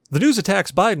The news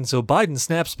attacks Biden, so Biden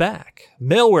snaps back.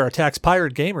 Malware attacks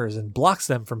pirate gamers and blocks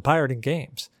them from pirating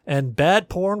games. And bad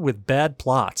porn with bad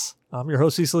plots. I'm your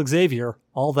host, Cecil Xavier.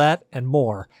 All that and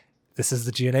more. This is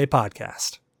the G.N.A.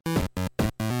 Podcast.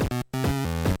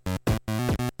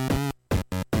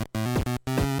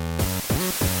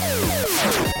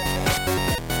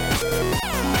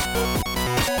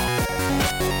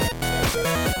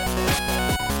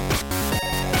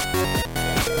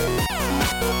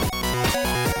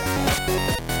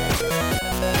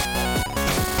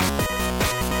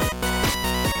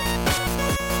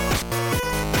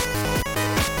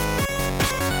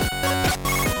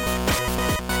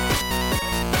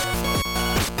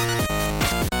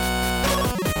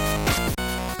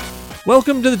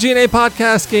 Welcome to the G.N.A.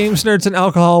 Podcast, Games, Nerds, and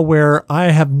Alcohol, where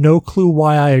I have no clue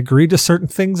why I agreed to certain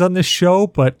things on this show,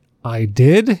 but I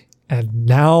did, and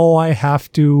now I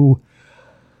have to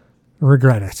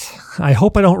regret it. I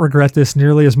hope I don't regret this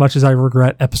nearly as much as I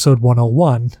regret episode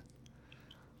 101.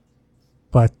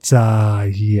 But,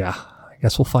 yeah, I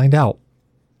guess we'll find out.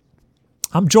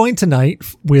 I'm joined tonight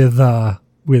with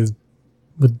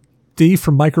D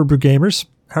from Microbrew Gamers.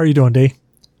 How are you doing, D?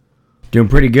 Doing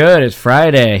pretty good. It's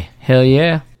Friday. Hell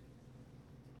yeah.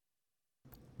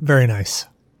 Very nice.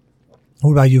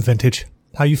 What about you, Vintage?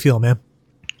 How you feel, man?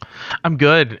 I'm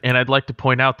good, and I'd like to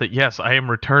point out that, yes, I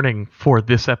am returning for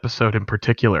this episode in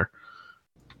particular.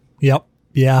 Yep.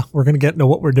 Yeah, we're going to get into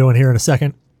what we're doing here in a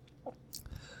second.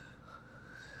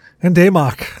 And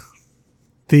Damok,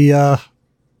 the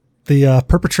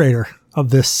perpetrator of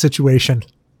this situation.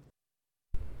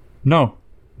 No,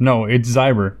 it's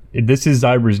Zyber. This is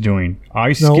Zyber's doing.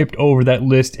 I skipped over that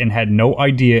list and had no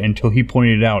idea until he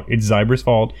pointed it out. It's Zyber's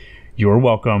fault. You're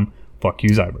welcome. Fuck you,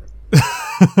 Zyber.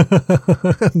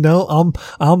 No,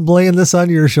 I'm laying this on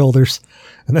your shoulders,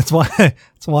 and that's why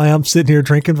I'm sitting here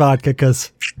drinking vodka.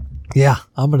 Because, yeah,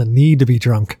 I'm gonna need to be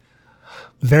drunk,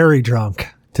 very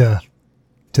drunk, to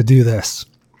do this.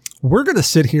 We're gonna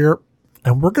sit here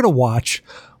and we're gonna watch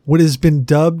what has been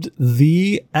dubbed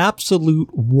the absolute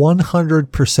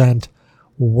 100%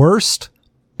 worst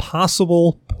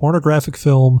possible pornographic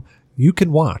film you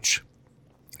can watch.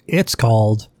 It's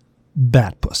called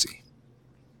Bat Pussy.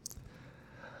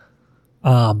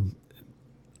 I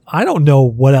don't know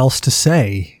what else to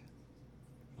say.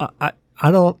 I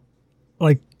don't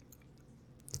like.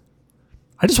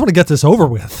 I just want to get this over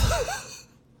with.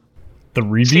 The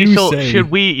reviews say...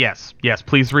 Should we? Yes,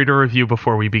 please read a review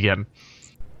before we begin.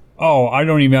 Oh, I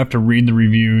don't even have to read the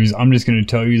reviews. I'm just going to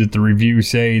tell you that the reviews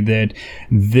say that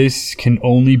this can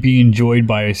only be enjoyed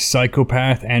by a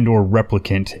psychopath and or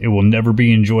replicant. It will never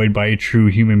be enjoyed by a true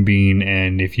human being,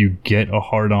 and if you get a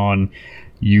hard-on,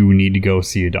 you need to go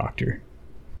see a doctor.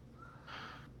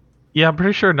 Yeah, I'm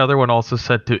pretty sure another one also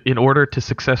said in order to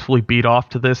successfully beat off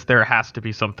to this, there has to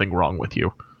be something wrong with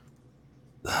you.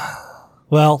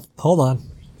 Well, hold on.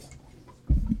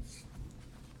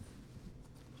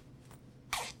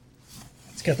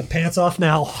 Let's get the pants off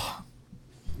now.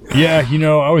 Yeah,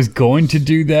 I was going to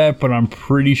do that, but I'm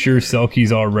pretty sure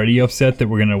Selkie's already upset that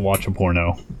we're going to watch a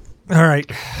porno. All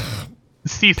right.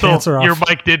 Cecil, your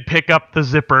mic did pick up the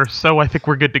zipper, so I think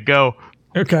we're good to go.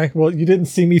 Okay, well, you didn't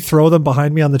see me throw them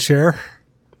behind me on the chair?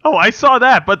 Oh, I saw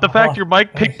that, but the fact your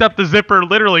mic picked up the zipper,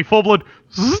 literally, full blood.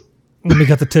 Let me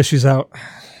get the tissues out.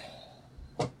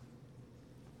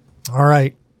 All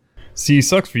right. See, it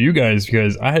sucks for you guys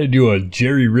because I had to do a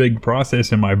jerry-rigged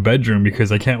process in my bedroom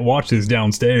because I can't watch this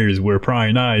downstairs where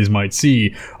prying eyes might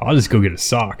see. I'll just go get a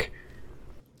sock.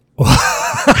 I'm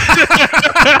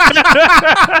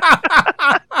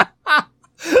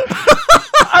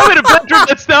in a bedroom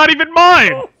that's not even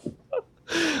mine.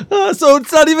 So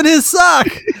it's not even his sock.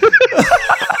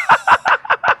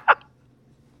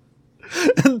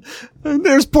 and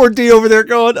there's poor D over there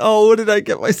going, oh, what did I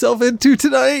get myself into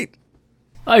tonight?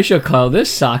 I shall call this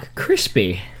sock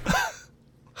crispy.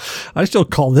 I shall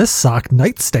call this sock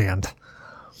nightstand.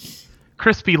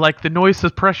 Crispy like the noise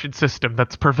suppression system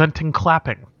that's preventing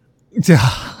clapping. Yeah.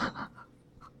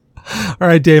 All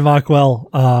right, Dave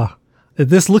Ockwell.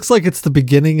 This looks like it's the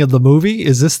beginning of the movie.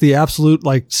 Is this the absolute,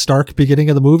 stark beginning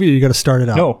of the movie, or you got to start it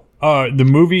out? No. The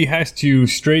movie has to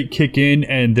straight kick in,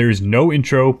 and there's no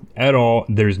intro at all.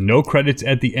 There's no credits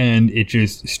at the end. It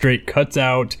just straight cuts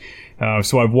out.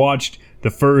 So I've watched the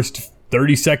first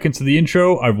 30 seconds of the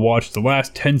intro. I've watched the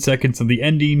last 10 seconds of the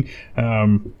ending.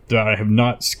 I have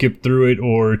not skipped through it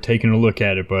or taken a look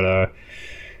at it, but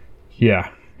yeah,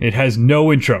 it has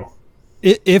no intro.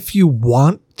 If you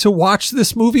want to watch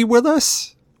this movie with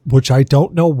us, which I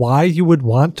don't know why you would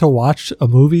want to watch a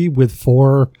movie with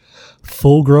 4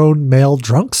 full-grown male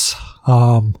drunks,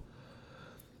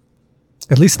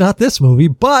 At least not this movie.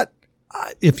 But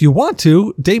if you want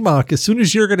to, Daymok, as soon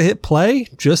as you're going to hit play,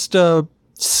 just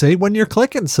say when you're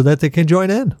clicking so that they can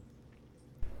join in.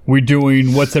 We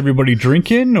doing what's everybody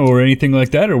drinking or anything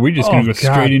like that? Or are we just going to go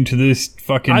straight into this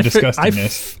fucking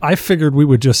disgustingness? I figured we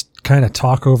would just kind of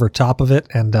talk over top of it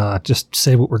and just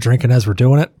say what we're drinking as we're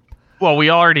doing it. Well, we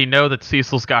already know that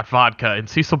Cecil's got vodka, and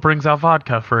Cecil brings out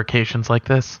vodka for occasions like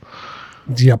this.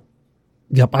 Yep.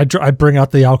 I bring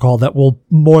out the alcohol that will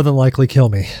more than likely kill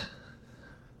me.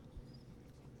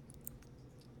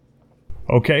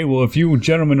 Okay, well, if you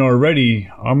gentlemen are ready,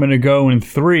 I'm going to go in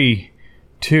 3,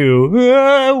 2,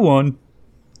 1.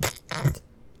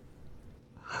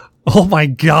 Oh my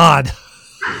god.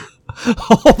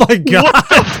 Oh my god. What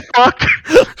the fuck?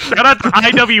 Shout out to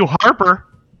I.W. Harper.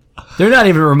 They're not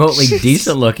even remotely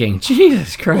decent looking.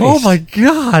 Jesus Christ. Oh my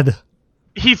god.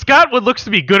 He's got what looks to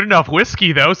be good enough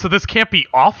whiskey, though, so this can't be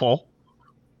awful.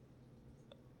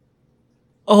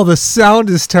 Oh, the sound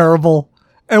is terrible.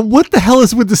 And what the hell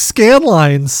is with the scan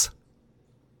lines?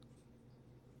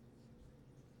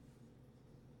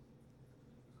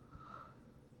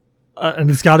 And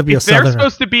it's got to be a southerner. They're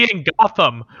supposed to be in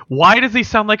Gotham. Why does he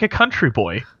sound like a country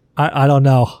boy? I don't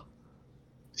know.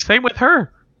 Same with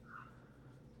her.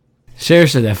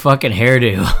 Seriously, that fucking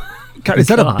hairdo. God, is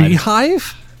that a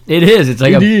beehive? It is. It's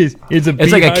like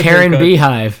It's like a Karen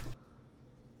beehive.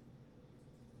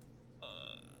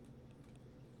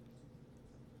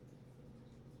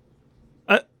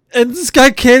 And this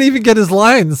guy can't even get his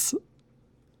lines.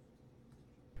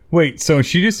 Wait, so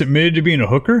she just admitted to being a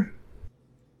hooker?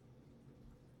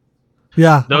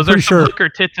 Yeah, Those are some hooker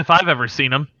tits if I've ever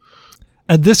seen them.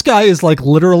 And this guy is like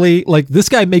literally, like this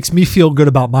guy makes me feel good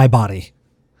about my body.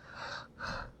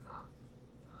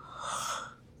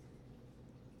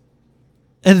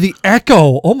 And the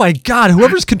echo. Oh my god,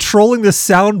 whoever's controlling this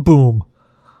sound boom.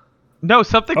 No,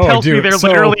 something tells me they're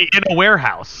literally in a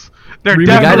warehouse. They're the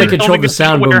guy that definitely controlled the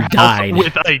sound boom died.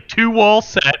 with a 2-wall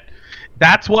set.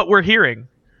 That's what we're hearing.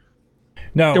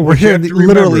 No, we're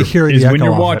literally hearing is the when echo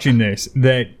you're of it. watching this,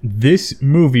 that this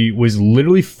movie was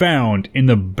literally found in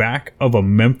the back of a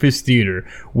Memphis theater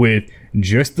with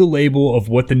just the label of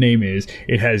what the name is.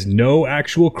 It has no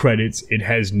actual credits. It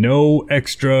has no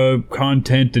extra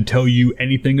content to tell you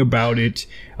anything about it.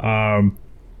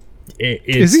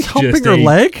 Is he humping her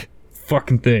leg?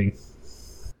 Fucking thing.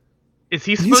 Is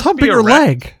he supposed He's to humping be her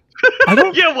leg. I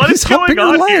don't. Yeah, what is he's humping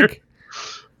going her on here? leg.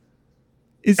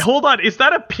 Hold on, is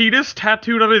that a penis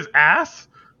tattooed on his ass?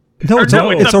 No, it's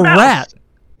a rat.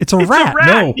 It's a rat.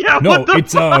 No, Yeah, no, what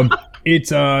the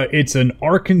it's an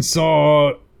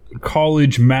Arkansas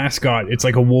college mascot. It's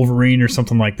like a Wolverine or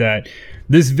something like that.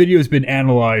 This video has been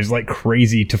analyzed like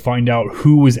crazy to find out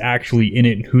who was actually in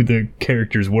it and who the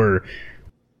characters were.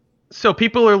 So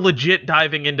people are legit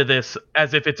diving into this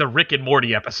as if it's a Rick and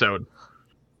Morty episode.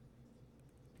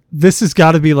 This has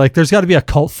got to be like, there's got to be a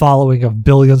cult following of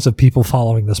billions of people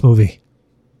following this movie.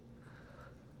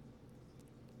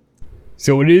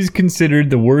 So it is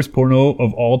considered the worst porno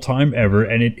of all time ever,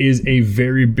 and it is a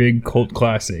very big cult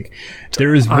classic.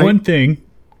 There is one thing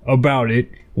about it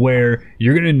where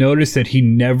you're going to notice that he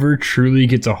never truly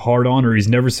gets a hard-on, or he's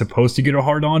never supposed to get a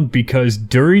hard-on, because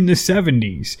during the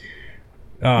 70s,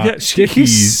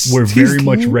 stickies were very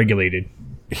much regulated.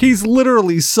 He's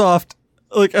literally soft,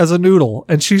 like as a noodle,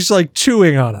 and she's like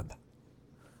chewing on him.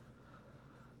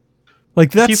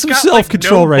 Like that's some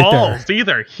self-control right there. Balls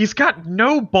either. He's got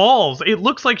no balls. It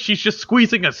looks like she's just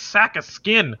squeezing a sack of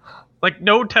skin, like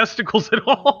no testicles at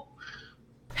all.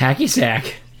 Hacky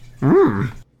sack.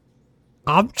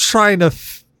 I'm trying to,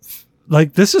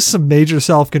 like, this is some major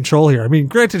self-control here. I mean,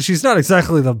 granted, she's not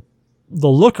exactly the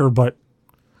looker, but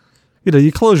you know,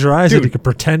 you close your eyes and you can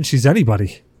pretend she's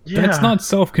anybody. Yeah. That's not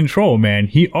self-control, man.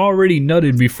 He already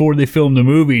nutted before they filmed the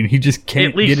movie, and he just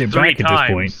can't get it back at this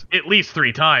point. At least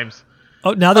 3 times.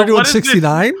 Oh, now they're doing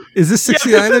 69? Is this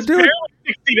 69 they're doing?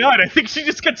 69. I think she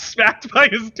just gets smacked by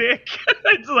his dick.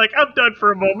 It's like, I'm done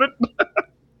for a moment.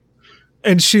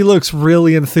 And she looks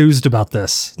really enthused about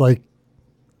this. Like,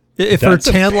 if that's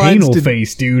her tan a lines penal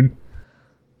face, dude.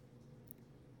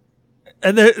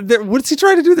 And what's he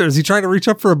trying to do there? Is he trying to reach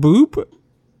up for a boob?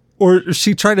 Or is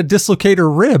she trying to dislocate her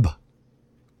rib?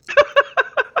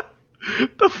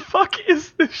 The fuck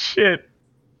is this shit?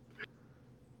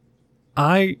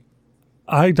 I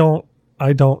don't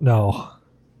know. All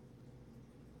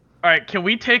right, can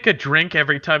we take a drink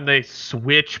every time they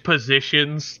switch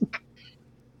positions?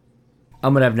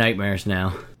 I'm gonna have nightmares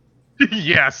now.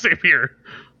 Yeah, same here.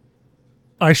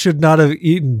 I should not have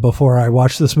eaten before I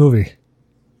watched this movie.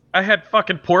 I had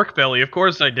fucking pork belly. Of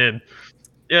course I did.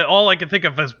 Yeah, all I can think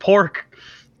of is pork.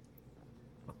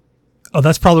 Oh,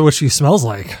 that's probably what she smells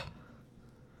like.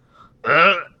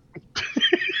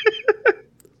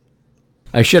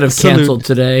 I should have canceled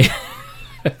today.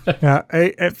 Yeah.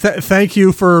 Thank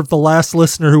you for the last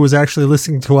listener who was actually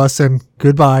listening to us, and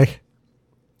goodbye.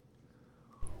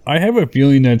 I have a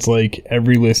feeling that's like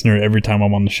every listener, every time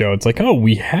I'm on the show, it's like, oh,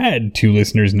 we had 2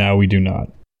 listeners, now we do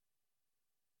not.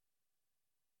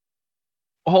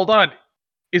 Hold on.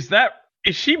 Is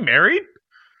she married?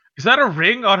 Is that a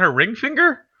ring on her ring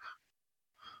finger?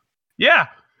 Yeah.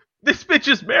 This bitch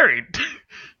is married.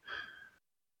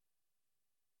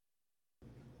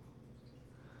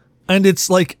 And it's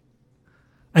like,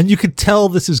 and you could tell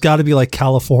this has got to be like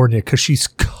California because she's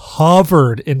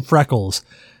covered in freckles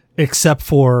except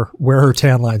for where her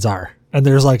tan lines are. And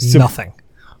there's like nothing.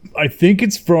 I think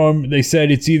it's from, they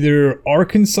said it's either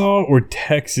Arkansas or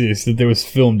Texas that it was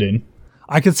filmed in.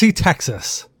 I can see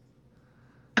Texas.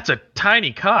 That's a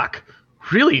tiny cock.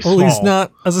 Really small. Well, he's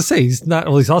not, as I say,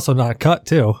 he's also not cut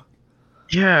too.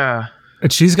 Yeah.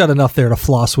 And she's got enough there to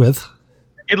floss with.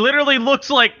 It literally looks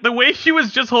like the way she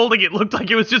was just holding it looked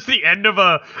like it was just the end of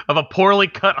a poorly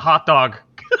cut hot dog.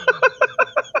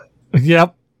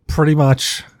 Yep, pretty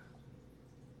much.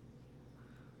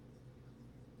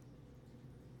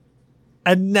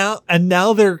 And now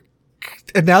they're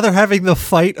having the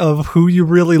fight of who you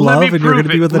really love and you're going to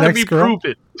be with the next girl. Let me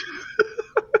prove it.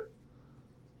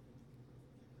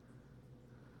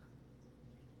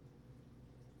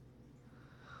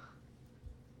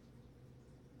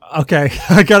 Okay,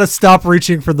 I gotta stop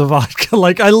reaching for the vodka.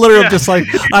 Like, I literally am just like,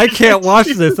 I can't watch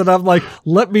this. And I'm like,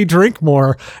 let me drink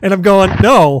more. And I'm going,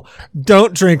 no,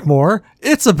 don't drink more.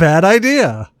 It's a bad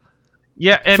idea.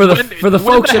 Yeah, and for the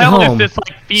folks at home,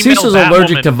 Cecil's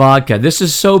allergic to vodka. This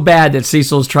is so bad that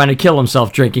Cecil's trying to kill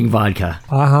himself drinking vodka.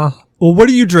 Uh-huh. Well, what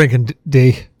are you drinking,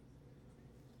 D?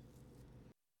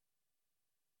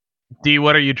 D,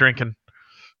 what are you drinking?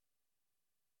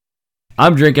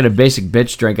 I'm drinking a basic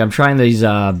bitch drink. I'm trying these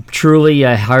truly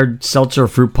hard seltzer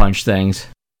fruit punch things.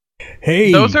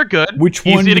 Hey, those are good. Which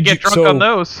one? Easy to get drunk on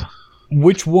those.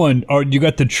 Which one? You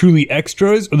got the truly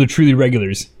extras or the truly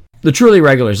regulars? The truly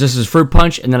regulars. This is fruit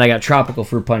punch, and then I got tropical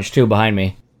fruit punch too behind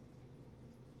me.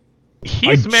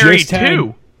 He's married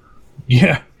too.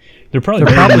 Yeah, they're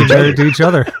probably married to each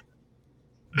other.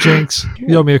 Jinx,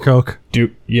 you owe me a Coke.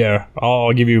 Dude, yeah,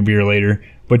 I'll give you a beer later.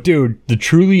 But dude, the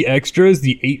Truly extras,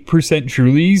 the 8%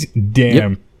 Trulies,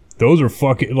 damn, those are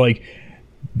fucking, like,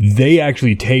 they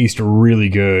actually taste really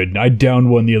good. I downed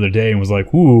one the other day and was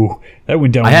like, ooh, that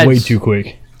went down way too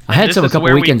quick. I had some a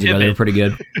couple weekends ago. They were pretty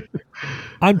good.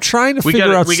 I'm trying to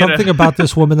figure out something about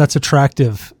this woman that's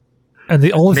attractive. And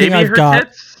the only thing I've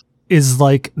got is,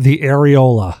 like, the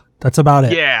areola. That's about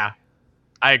it. Yeah,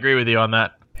 I agree with you on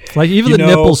that. Like, even the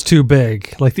nipple's too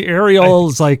big. Like, the areola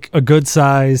is, like, a good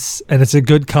size, and it's a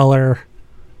good color.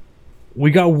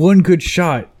 We got one good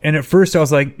shot, and at first I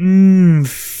was like,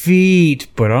 feet,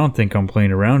 but I don't think I'm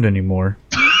playing around anymore.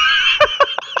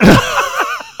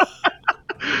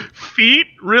 Feet?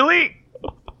 Really?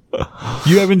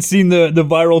 You haven't seen the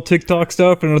viral TikTok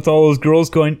stuff, and it's all those girls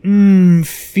going,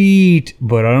 feet,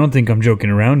 but I don't think I'm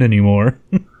joking around anymore.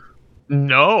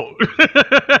 No.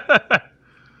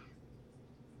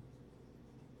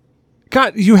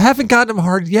 God, you haven't gotten him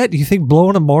hard yet. Do you think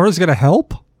blowing him more is going to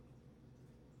help?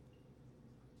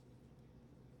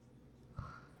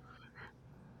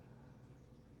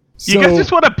 You guys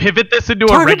just want to pivot this into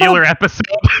a regular episode?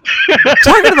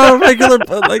 Talking about a regular,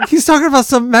 like, he's talking about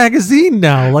some magazine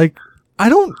now. Like, I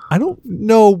don't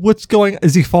know what's going.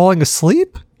 Is he falling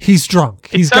asleep? He's drunk.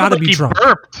 He's got to be drunk.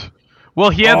 Burped. Well,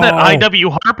 he had that I.W.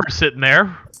 Harper sitting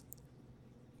there.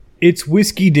 It's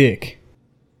Whiskey Dick.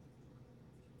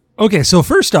 Okay, so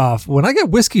first off, when I get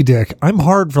whiskey dick, I'm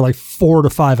hard for like 4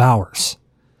 to 5 hours.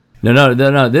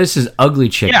 No. This is ugly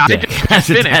chick dick. That's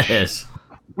what that is.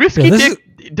 Whiskey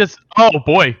dick does. Oh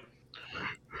boy.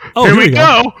 Oh, here we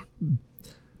go.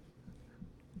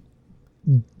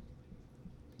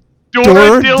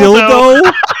 Dora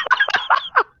dildo.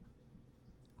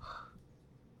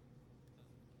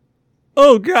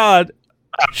 Oh God.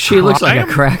 She looks like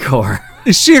a crack whore.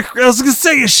 Is she? I was gonna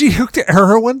say, is she hooked to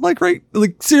heroin? Like, right?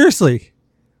 Like, seriously?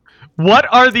 What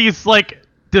are these like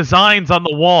designs on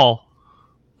the wall?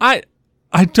 I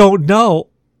don't know.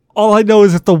 All I know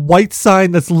is that the white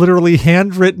sign that's literally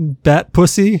handwritten "Bat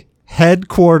Pussy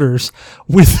Headquarters"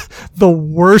 with the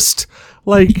worst.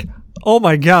 Like, oh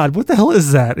my God, what the hell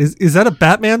is that? Is that a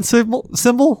Batman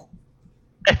symbol?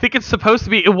 I think it's supposed to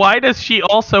be. Why does she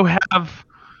also have?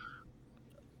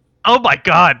 Oh my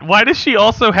God! Why does she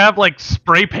also have like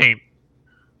spray paint?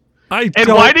 And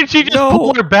why did she just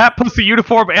pull her Bat Pussy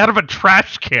uniform out of a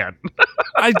trash can?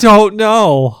 I don't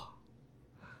know.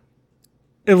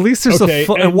 At least there's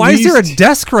and why is there a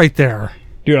desk right there?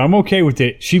 Dude, I'm okay with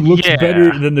it. She looks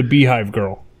better than the Beehive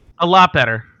girl. A lot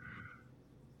better.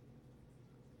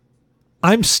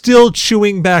 I'm still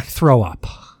chewing back throw up.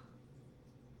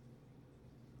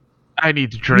 I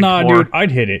need to drink more. more. Dude, I'd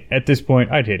hit it. At this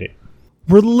point, I'd hit it.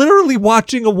 We're literally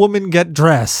watching a woman get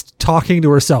dressed, talking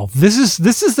to herself. This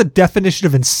is the definition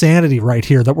of insanity right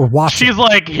here that we're watching. She's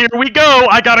like, here we go.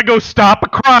 I gotta go stop a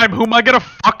crime. Who am I gonna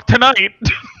fuck tonight?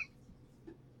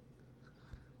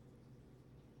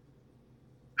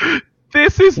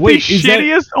 This is the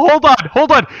shittiest.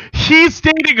 Hold on. He's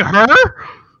dating her?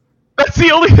 That's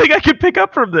the only thing I can pick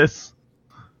up from this.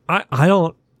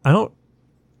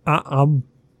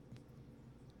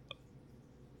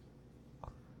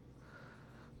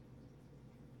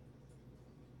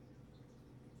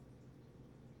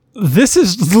 This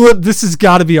has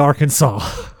got to be Arkansas.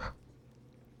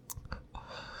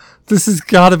 This has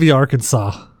got to be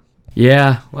Arkansas.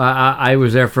 Yeah, I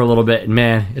was there for a little bit, and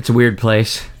man, it's a weird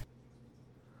place.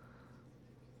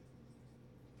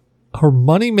 Her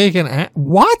money making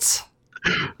what?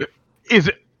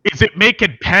 Is it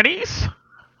making pennies?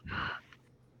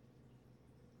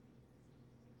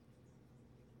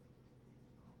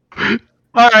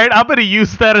 All right, I'm gonna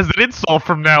use that as an insult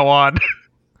from now on.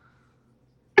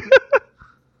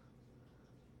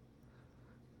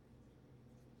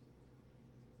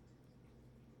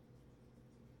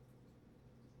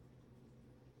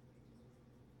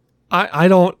 I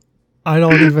don't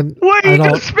even. Wait,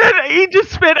 he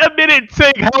just spent a minute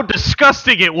saying how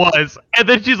disgusting it was, and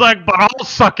then she's like, "But I'll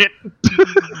suck it."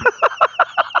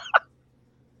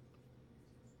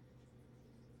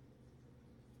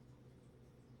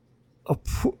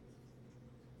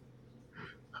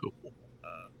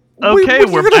 Okay,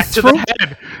 we're back to the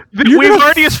head. We've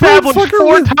already established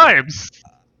 4 times.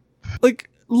 Like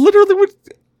literally,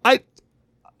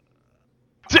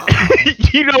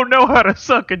 You don't know how to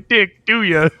suck a dick, do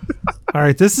you? All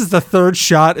right, this is the 3rd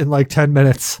shot in like 10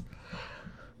 minutes.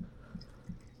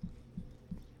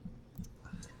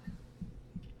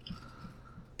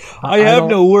 I have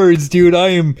no words, dude.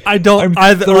 I'm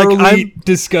thoroughly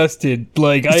disgusted.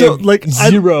 Like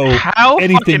zero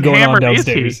anything going on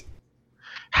downstairs.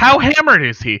 How hammered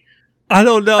is he? I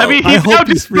don't know. I mean, he's now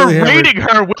just berating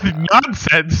her with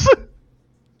nonsense.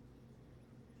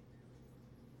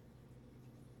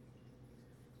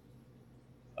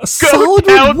 Solid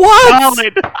with what?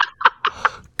 Solid.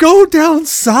 Go down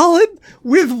solid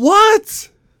with what?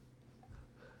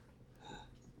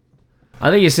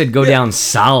 I think you said go down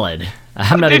solid.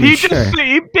 I'm not even sure.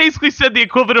 He basically said the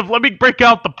equivalent of let me break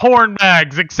out the porn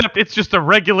mags, except it's just a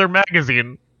regular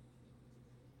magazine.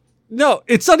 No,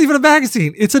 it's not even a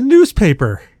magazine. It's a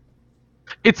newspaper.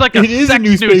 It's like a sex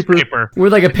newspaper. We're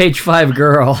like a page 5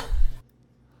 girl.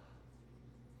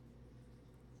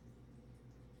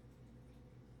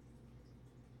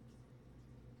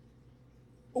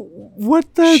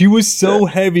 What the? She was so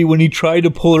heavy when he tried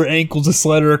to pull her ankles to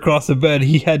slide her across the bed,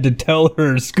 he had to tell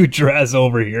her, scoot your ass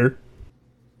over here.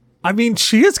 I mean,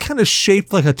 she is kind of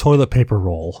shaped like a toilet paper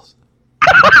roll.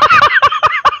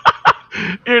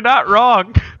 You're not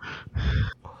wrong.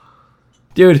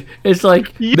 Dude, it's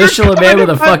like Michelin Man with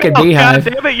a fucking beehive.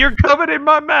 God damn it, you're coming in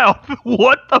my mouth.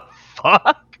 What the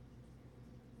fuck?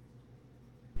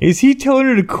 Is he telling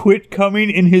her to quit coming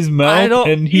in his mouth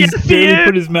and he's barely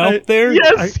put his mouth there?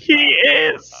 Yes, he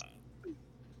is.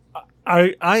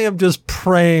 I am just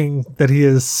praying that he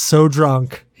is so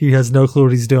drunk he has no clue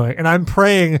what he's doing. And I'm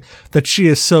praying that she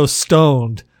is so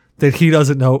stoned that she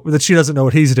doesn't know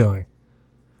what he's doing.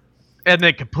 And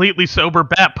then completely sober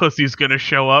Bat Pussy's gonna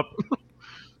show up.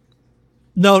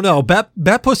 No,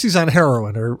 Bat Pussy's on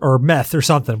heroin or meth or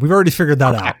something. We've already figured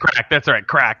that out. Crack, that's right,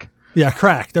 crack. Yeah,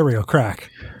 crack. There we go, crack.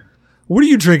 What are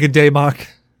you drinking, Daymok?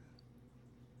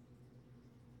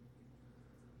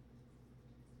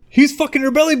 He's fucking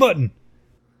her belly button.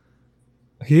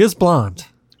 He is blonde.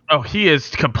 Oh, he is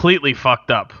completely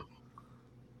fucked up.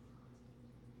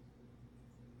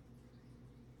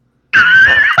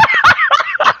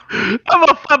 I'm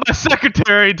gonna find my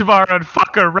secretary tomorrow and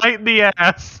fuck her right in the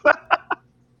ass.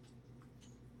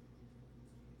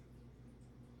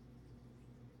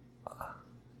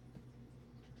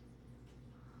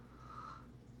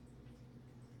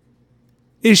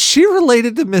 Is she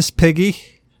related to Miss Piggy?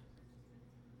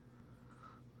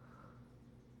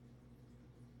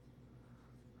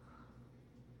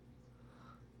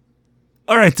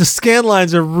 All right, the scan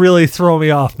lines are really throwing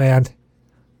me off, man.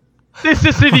 This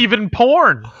isn't even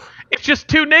porn. It's just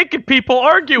 2 naked people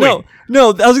arguing. No,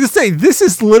 I was going to say, this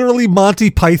is literally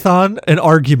Monty Python, an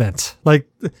argument. Like,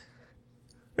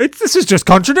 this is just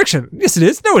contradiction. Yes, it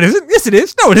is. No, it isn't. Yes, it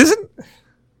is. No, it isn't.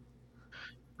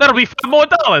 That'll be $5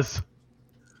 more.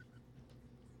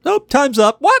 Nope, time's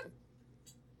up. What?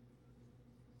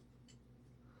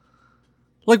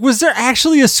 Like, was there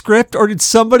actually a script, or did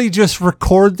somebody just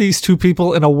record these two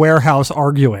people in a warehouse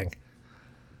arguing?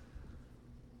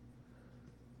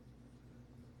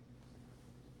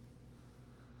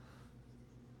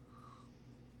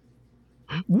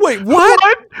 Wait,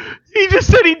 what? He just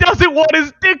said he doesn't want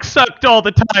his dick sucked all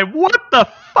the time. What the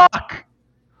fuck?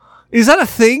 Is that a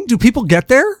thing? Do people get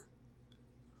there?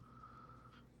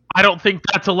 I don't think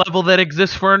that's a level that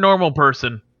exists for a normal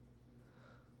person.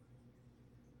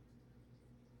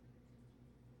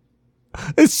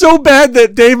 It's so bad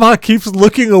that Daymon keeps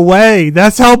looking away.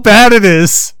 That's how bad it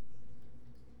is.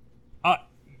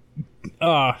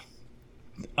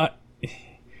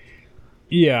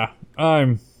 Yeah,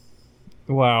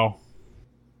 wow.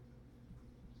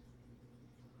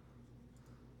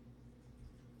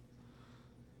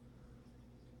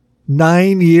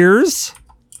 Nine years?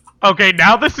 Okay,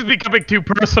 now this is becoming too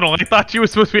personal. I thought she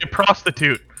was supposed to be a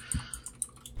prostitute.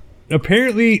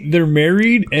 Apparently, they're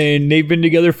married and they've been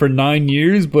together for 9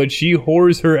 years, but she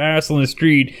whores her ass on the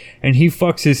street and he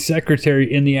fucks his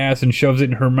secretary in the ass and shoves it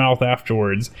in her mouth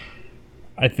afterwards.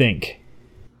 I think.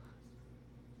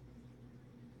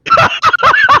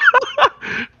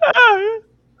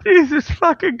 Jesus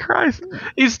fucking Christ.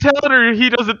 He's telling her he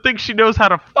doesn't think she knows how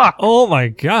to fuck. Oh my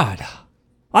god.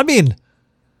 I mean,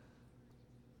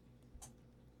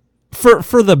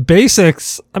 for the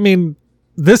basics, I mean,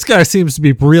 this guy seems to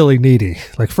be really needy.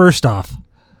 Like, first off,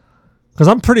 because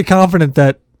I'm pretty confident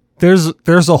that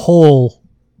there's a hole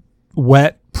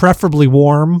wet, preferably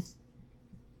warm.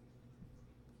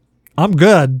 I'm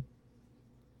good.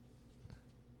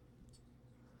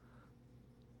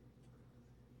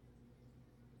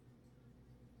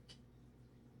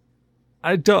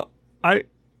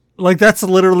 That's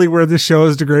literally where this show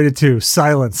is degraded to.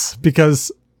 Silence.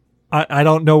 Because I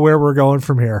don't know where we're going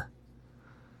from here.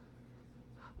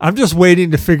 I'm just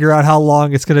waiting to figure out how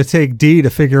long it's going to take Dee to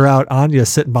figure out Anya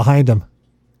sitting behind him.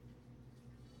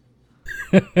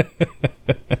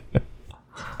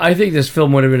 I think this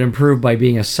film would have been improved by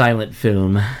being a silent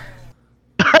film.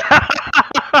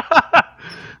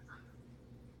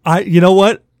 You know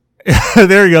what?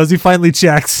 There he goes. He finally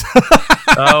checks.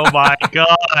 Oh my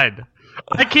god.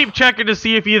 I keep checking to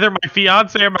see if either my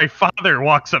fiance or my father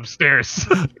walks upstairs.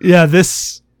 Yeah,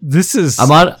 this is...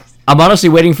 I'm honestly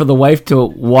waiting for the wife to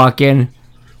walk in,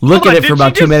 look at it for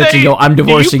about 2 minutes and go, I'm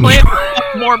divorcing you. You plan to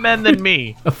fuck more men than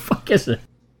me. The fuck is it?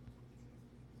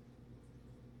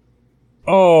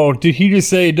 Oh, did he just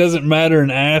say it doesn't matter an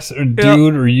ass or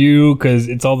dude or you because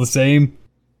it's all the same?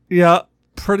 Yeah,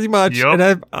 pretty much. Yep.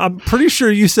 And I'm pretty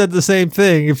sure you said the same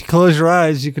thing. If you close your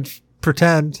eyes, you can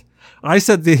pretend. I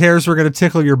said the hairs were going to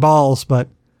tickle your balls, but...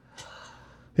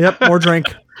 Yep, more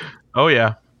drink. Oh,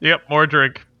 yeah. Yep, more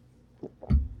drink.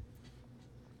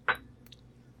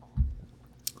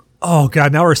 Oh,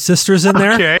 God, now her sister's in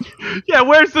there? Okay. Yeah,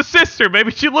 where's the sister?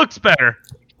 Maybe she looks better.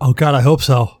 Oh, God, I hope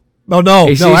so. Oh, no.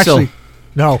 Hey, no, actually,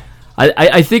 no.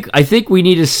 I think we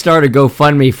need to start a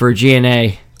GoFundMe for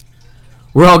G.N.A.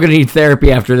 We're all going to need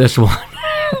therapy after this one.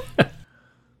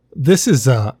 This is...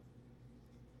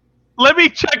 Let me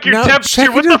check your No, temperature.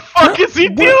 check What your the fuck is he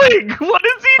doing? What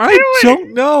is he doing? I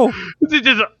don't know. Is it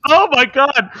just... Oh, my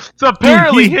God. So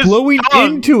apparently Dude, he's blowing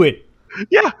into it.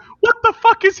 Yeah, what the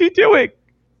fuck is he doing?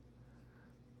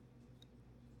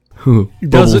 He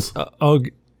does it.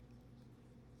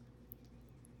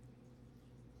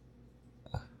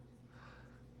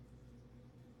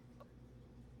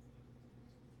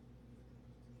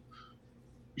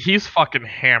 He's fucking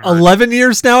hammered. 11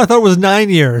 years now? I thought it was 9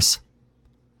 years.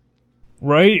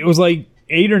 Right? It was like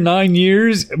 8 or 9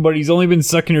 years, but he's only been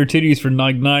sucking her titties for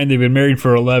like 9. They've been married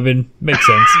for 11. Makes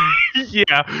sense.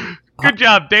 Yeah. Good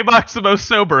job. Daybach's the most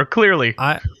sober, clearly.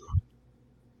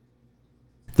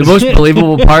 The most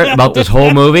believable part about this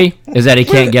whole movie is that he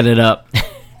can't get it up.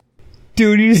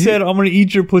 Dude, you said, I'm going to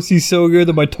eat your pussy so good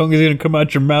that my tongue is going to come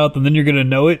out your mouth and then you're going to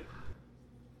know it?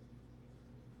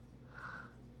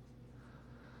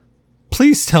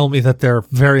 Please tell me that they're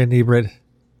very inebriated.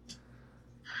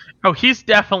 Oh, he's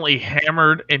definitely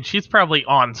hammered, and she's probably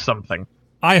on something.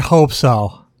 I hope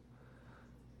so.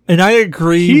 And I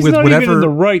agree he's with not whatever... even in the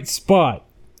right spot.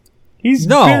 He's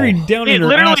buried down in her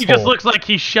literally asshole. just looks like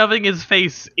he's shoving his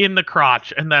face in the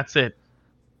crotch, and that's it.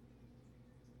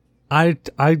 I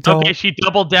don't... Okay, she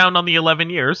doubled down on the 11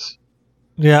 years.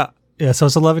 Yeah, so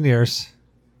it's 11 years.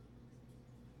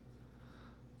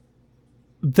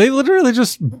 They literally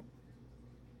just...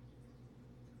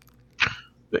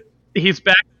 He's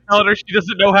back telling her she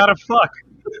doesn't know how to fuck.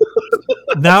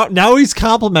 Now he's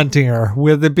complimenting her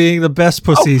with it being the best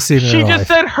pussy he's seen in her life. She just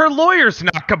said her lawyer's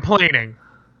not complaining.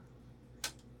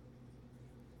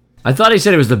 I thought he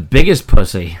said it was the biggest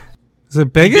pussy. Is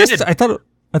it biggest? I thought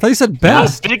he said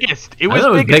best. No, biggest. It I was thought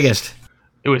it was biggest. biggest.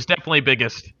 It was definitely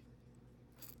biggest.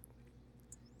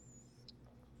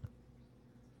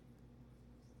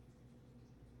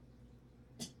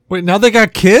 Wait, now they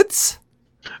got kids?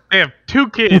 They have 2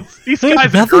 kids. These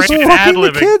guys Now are those great at fucking the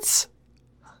ad-libbing. kids?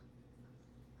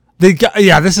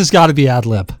 This has got to be ad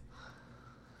lib.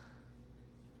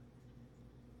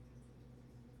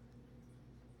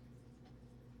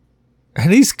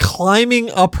 And he's climbing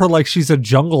up her like she's a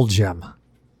jungle gym.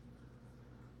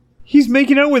 He's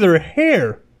making out with her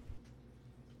hair.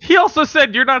 He also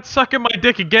said, "You're not sucking my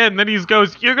dick again." Then he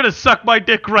goes, "You're gonna suck my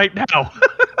dick right now."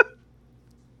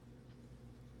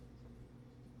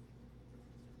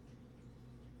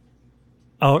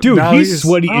 Oh, Dude, he's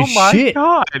sweaty as shit. Oh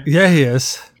my god! Yeah, he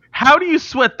is. How do you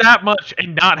sweat that much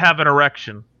and not have an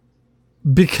erection?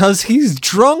 Because he's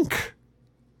drunk.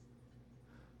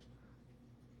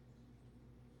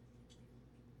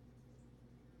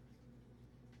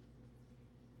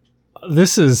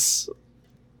 This is...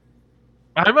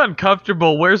 I'm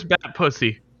uncomfortable. Where's Bat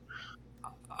Pussy?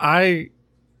 No,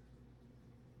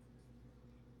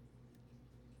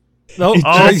 you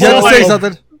Oh, gotta boy. say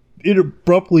something. It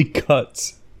abruptly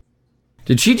cuts.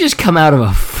 Did she just come out of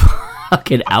a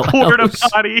fucking outhouse? Porta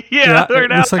potty. Yeah, they're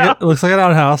it looks out. it looks like an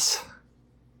outhouse.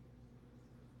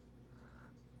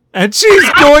 And she's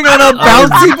going on a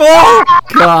bouncy ball.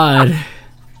 God.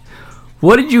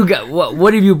 What did you got?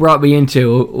 What have you brought me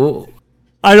into?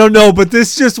 I don't know, but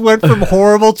this just went from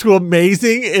horrible to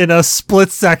amazing in a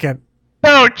split second.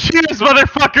 Oh, cheers,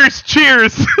 motherfuckers!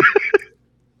 Cheers!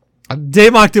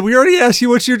 Daymok, did we already ask you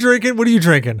what you're drinking? What are you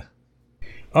drinking?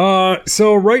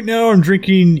 So right now I'm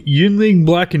drinking Yinling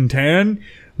Black and Tan,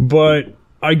 but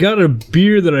I got a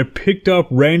beer that I picked up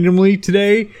randomly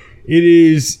today. It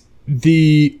is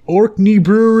the Orkney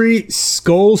Brewery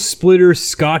Skull Splitter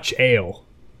Scotch Ale.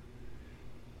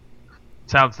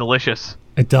 Sounds delicious.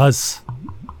 It does.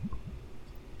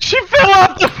 She fell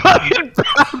off the fucking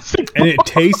bouncing And it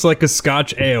tastes like a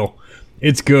Scotch ale.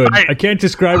 It's good. I can't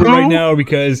describe it right now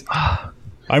because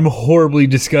I'm horribly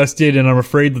disgusted and I'm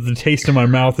afraid that the taste in my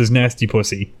mouth is nasty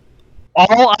pussy.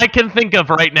 All I can think of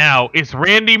right now is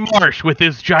Randy Marsh with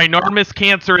his ginormous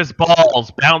cancerous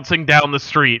balls bouncing down the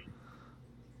street.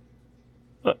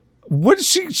 What did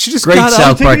she just Great got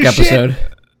South up Park taking a shit? episode.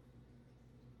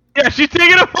 Yeah, she's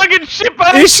taking a fucking shit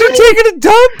by Is she taking a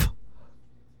dump?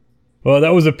 Well, that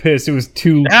was a piss. It was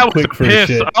too That was quick a for piss.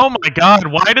 shit. Oh my god,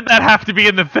 why did that have to be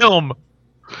in the film?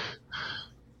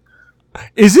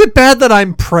 Is it bad that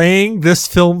I'm praying this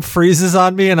film freezes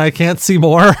on me and I can't see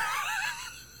more?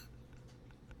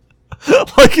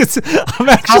 Like I'm All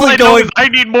actually I know going. is I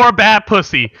need more Bat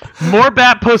Pussy. More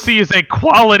Bat Pussy is a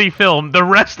quality film. The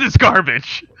rest is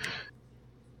garbage.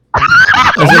 I'm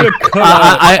gonna cut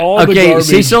out all the Okay, garbage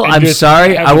Cecil, and I'm just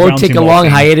sorry. have I a won't bouncing take a ball long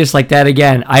thing. hiatus like that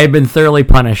again. I have been thoroughly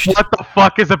punished. What the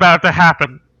fuck is about to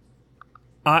happen?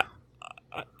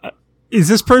 Is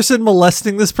this person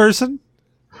molesting this person?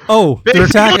 Oh, they're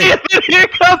attacking. Here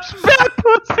comes Bat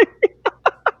Pussy.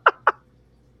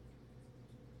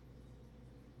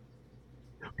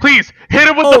 Please hit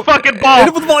him with the fucking ball. Hit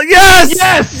him with the ball. Yes!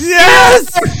 Yes!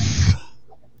 Yes!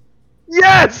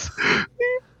 Yes!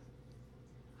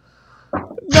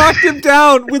 Knocked him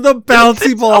down with a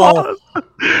bouncy ball.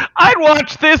 I'd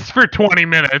watch this for 20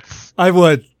 minutes. I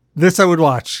would. This I would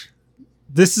watch.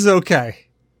 This is okay.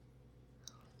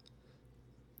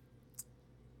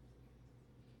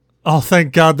 Oh,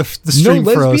 thank God the stream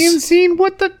No froze. lesbian scene?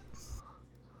 What the?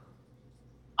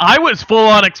 I was full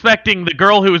on expecting the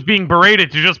girl who was being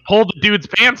berated to just pull the dude's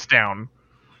pants down.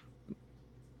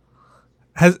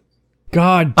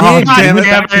 God Oh, damn, damn it.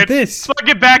 back to this. Let's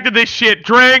get back to this shit.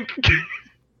 Drink.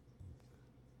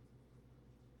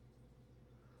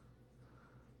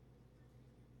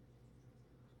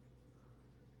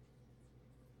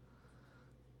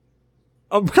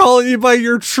 I'm calling you by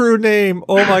your true name.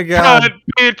 Oh my God. God,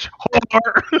 bitch,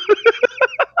 whore.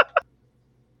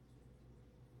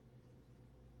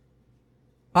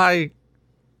 I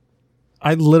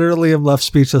literally am left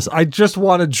speechless. I just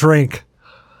want to drink.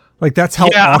 Like that's how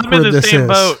I'm in awkward the this same is.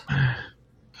 boat.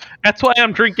 That's why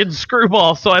I'm drinking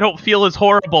Screwball, so I don't feel as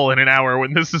horrible in an hour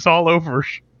when this is all over.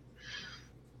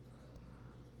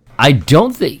 I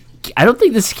don't think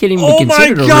this can even be Oh my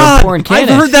considered a real God. porn I've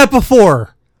candidate. heard that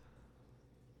before.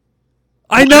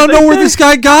 I now did they know where say? this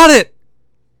guy got it.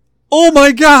 Oh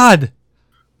my God.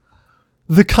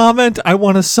 The comment, I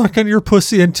want to suck on your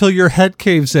pussy until your head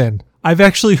caves in. I've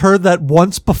actually heard that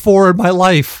once before in my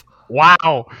life.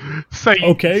 Wow. So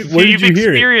okay, where did you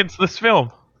hear it? Experienced this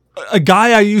film. A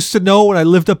guy I used to know when I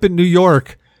lived up in New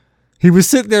York. He was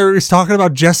sitting there, he's talking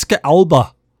about Jessica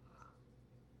Alba.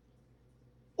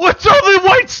 What's all the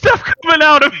white stuff coming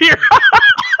out of here?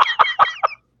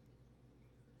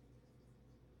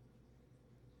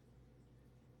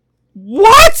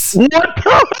 What? What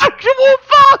the actual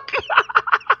fuck?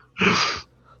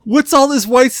 What's all this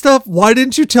white stuff? Why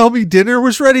didn't you tell me dinner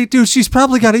was ready? Dude, she's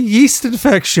probably got a yeast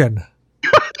infection.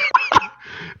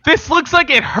 This looks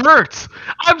like it hurts.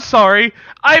 I'm sorry.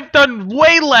 I've done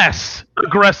way less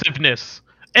aggressiveness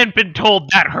and been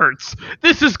told that hurts.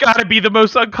 This has got to be the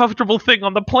most uncomfortable thing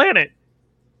on the planet.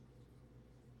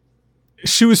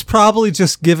 She was probably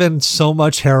just given so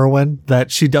much heroin that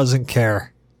she doesn't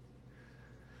care.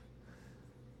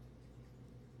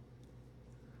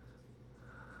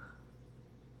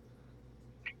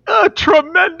 A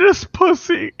tremendous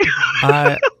pussy.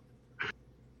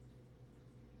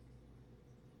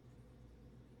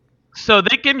 So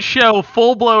they can show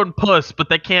full-blown puss, but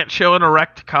they can't show an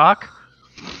erect cock?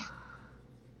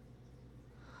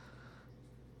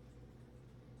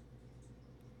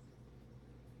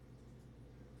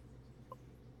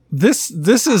 This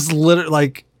is literally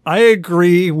like, I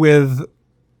agree with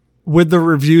the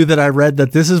review that I read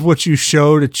that this is what you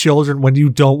show to children when you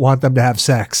don't want them to have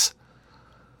sex.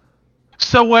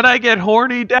 So when I get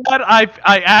horny, Dad,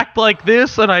 I act like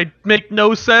this and I make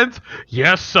no sense?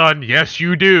 Yes, son, yes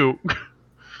you do.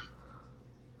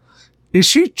 Is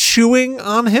she chewing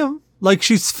on him? Like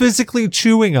she's physically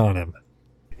chewing on him?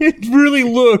 It really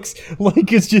looks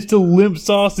like it's just a limp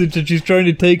sausage that she's trying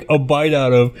to take a bite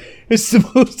out of. It's the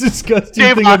most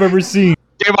disgusting thing I've ever seen.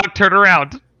 J-Mock, turn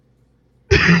around.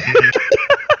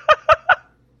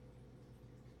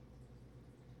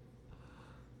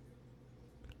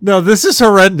 No, this is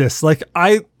horrendous. Like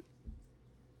I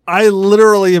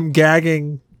literally am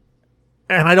gagging,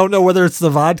 and I don't know whether it's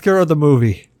the vodka or the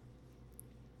movie.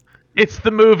 It's the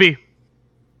movie.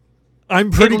 I'm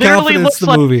pretty confident it's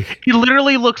the movie. He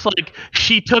literally looks like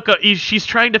she's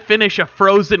trying to finish a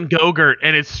frozen Go-Gurt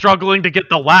and is struggling to get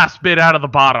the last bit out of the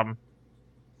bottom.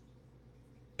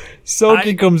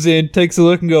 Soki comes in, takes a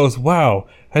look, and goes, "Wow,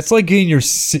 that's like getting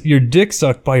your dick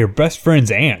sucked by your best friend's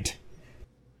aunt."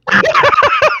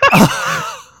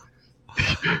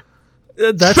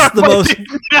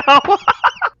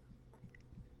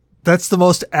 That's the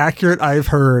most accurate I've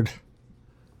heard.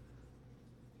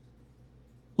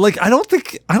 Like, I don't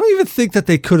even think that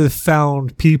they could have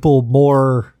found people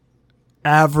more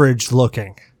average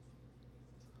looking.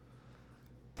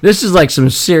 This is like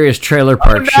some serious trailer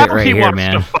park shit right here,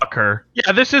 man. He wants to fuck her.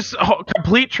 Yeah, this is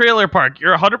complete trailer park.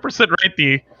 You're 100% right,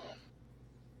 D.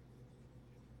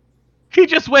 He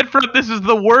just went from this is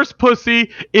the worst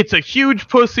pussy, it's a huge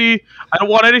pussy, I don't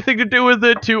want anything to do with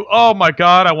it, to, oh my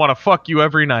god, I want to fuck you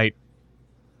every night.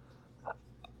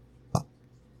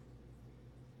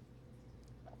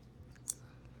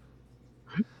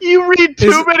 You read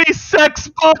too many sex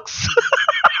books!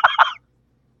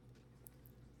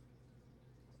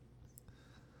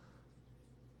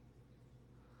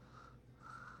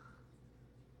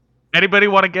 Anybody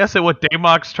want to guess at what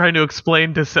Damock's trying to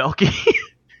explain to Selkie?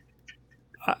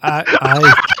 I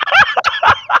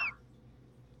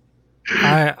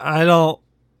don't.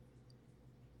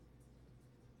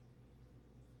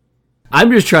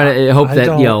 I'm just trying to hope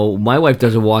that, my wife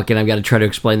doesn't walk in. I've got to try to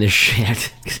explain this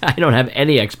shit. I don't have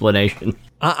any explanation.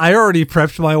 I already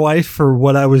prepped my wife for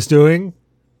what I was doing.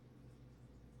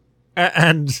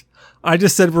 And I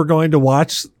just said we're going to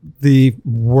watch the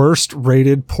worst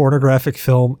rated pornographic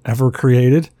film ever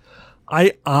created.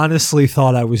 I honestly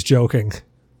thought I was joking.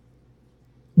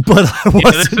 But I wasn't.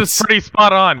 Yeah, this is pretty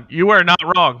spot on. You are not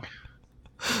wrong.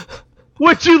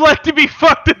 Would you like to be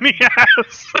fucked in the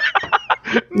ass?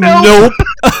 Nope.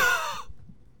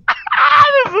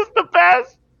 This is the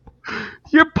best.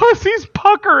 Your pussy's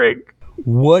puckering.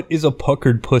 What is a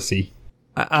puckered pussy?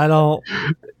 I don't.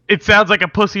 It sounds like a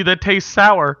pussy that tastes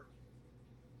sour.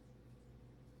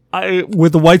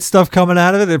 With the white stuff coming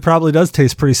out of it, it probably does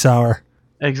taste pretty sour.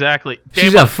 Exactly.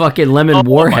 She's a fucking lemon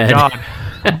warhead. Oh my god.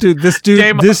 Dude, this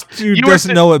dude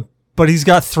doesn't know it, but he's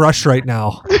got thrush right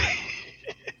now.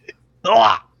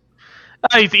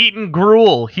 He's eating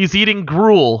gruel. He's eating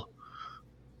gruel.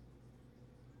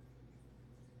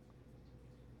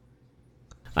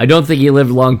 I don't think he lived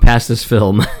long past this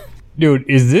film. Dude,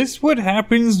 is this what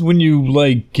happens when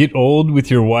you, get old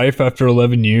with your wife after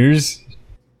 11 years?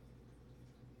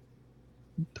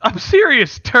 I'm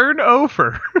serious. Turn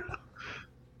over.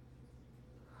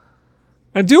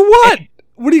 And do what?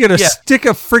 What are you going to stick a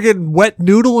friggin' wet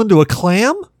noodle into a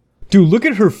clam? Dude, look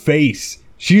at her face.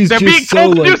 She's They're just being so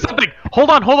told to do like. something. Hold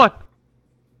on.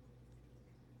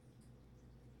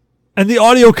 And the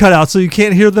audio cut out, so you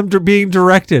can't hear them being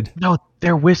directed. No,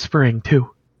 they're whispering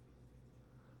too.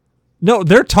 No,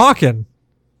 they're talking.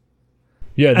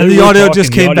 Yeah, and they the were audio talking,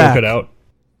 just the came audio back. Cut out.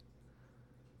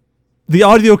 The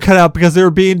audio cut out because they were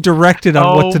being directed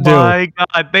on what to do. Oh my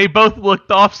god, they both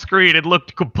looked off screen and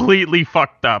looked completely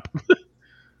fucked up.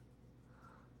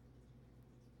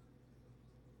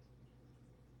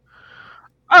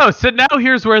 Oh, so now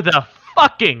here's where the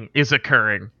fucking is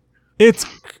occurring. It's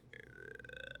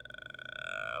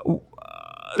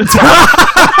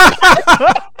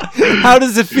how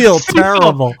does it feel?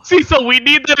 Terrible. Cecil, we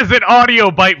need that as an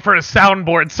audio bite for a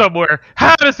soundboard somewhere.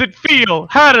 How does it feel?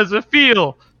 How does it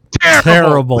feel?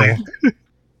 Terrible.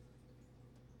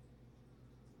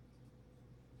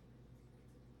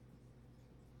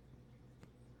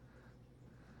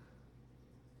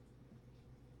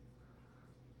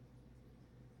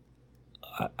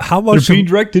 How much? They're being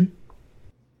directed.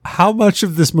 How much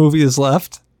of this movie is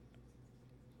left?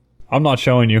 I'm not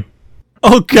showing you.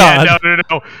 Oh God! Yeah,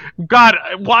 no. God,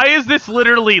 why is this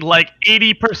literally like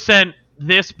 80%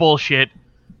 this bullshit,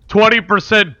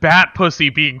 20% bat pussy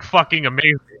being fucking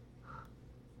amazing?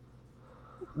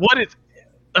 What is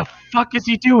the fuck is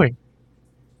he doing?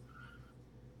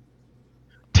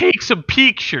 Take some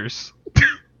pictures.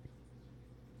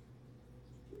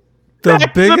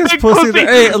 The biggest pussy.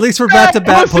 Hey, at least we're back to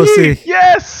bat pussy.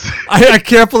 Yes. I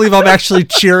can't believe I'm actually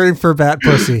cheering for bat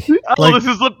pussy. Oh, this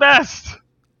is the best.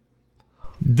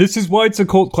 This is why it's a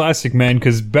cult classic, man,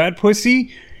 because Bat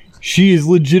Pussy, she is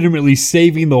legitimately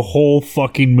saving the whole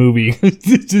fucking movie.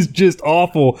 This is just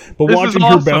awful. But This watching is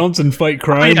her awesome. bounce and fight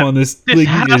crime on this thing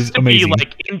has is to amazing. be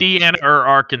like Indiana or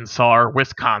Arkansas or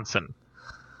Wisconsin.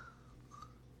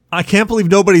 I can't believe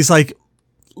nobody's like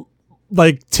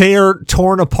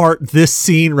torn apart this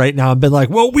scene right now and been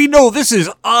like, well, we know this is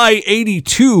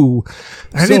I-82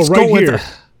 and So it's right going here,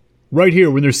 right here,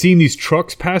 when they're seeing these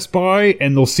trucks pass by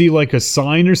and they'll see like a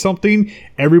sign or something,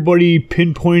 everybody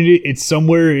pinpointed it's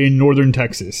somewhere in northern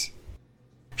Texas.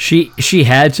 She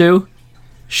had to.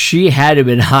 She had to have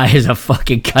been high as a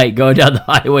fucking kite going down the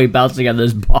highway bouncing on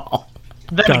this ball.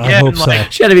 Then God, I again, hope so. like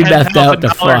She had to be methed out to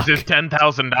fuck. $10,000 is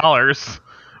 $10,000.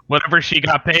 Whatever she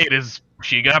got paid is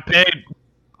she got paid.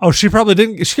 Oh, she probably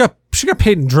didn't. She got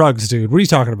paid in drugs, dude. What are you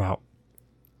talking about?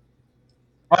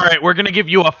 All right, we're gonna give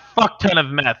you a fuck ton of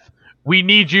meth. We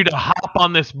need you to hop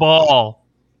on this ball.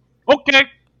 Okay.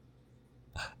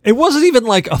 It wasn't even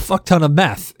like a fuck ton of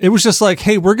meth. It was just like,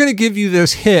 hey, we're going to give you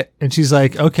this hit. And she's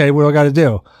like, okay, what do I got to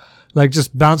do? Like,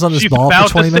 just bounce on this She's ball about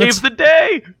for 20 to minutes? save the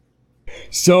day.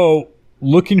 So,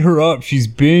 looking her up, she's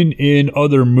been in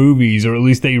other movies, or at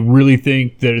least they really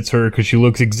think that it's her because she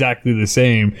looks exactly the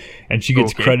same, and she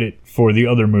gets credit for the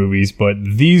other movies. But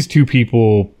these two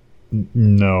people,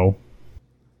 no.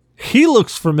 He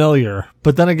looks familiar,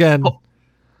 but then again,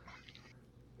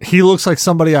 he looks like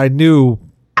somebody I knew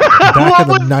back in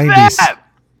the 90s. That?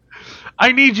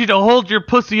 I need you to hold your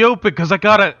pussy open because I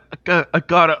gotta.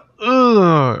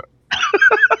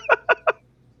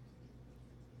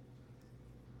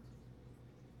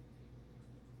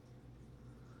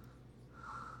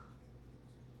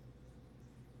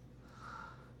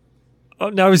 Oh,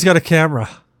 now he's got a camera.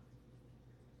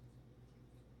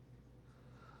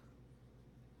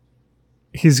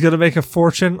 He's going to make a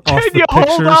fortune off Can the you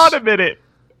pictures. hold on a minute?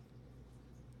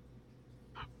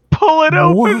 Pull it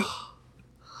open. What?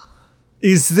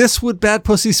 Is this what Bad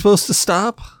Pussy's supposed to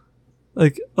stop?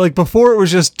 Like before it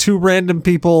was just two random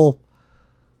people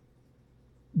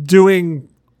doing...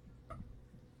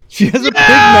 She has a pig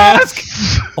mask.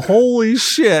 Holy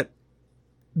shit.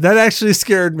 That actually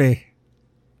scared me.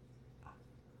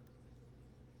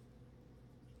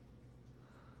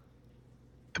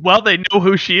 Well, they know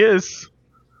who she is.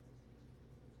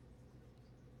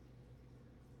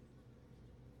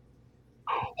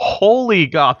 Holy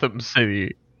Gotham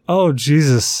City. Oh,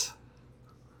 Jesus.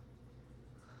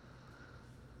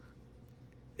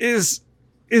 Is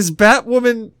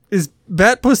Batwoman... Is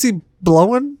Bat Pussy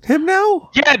blowing him now?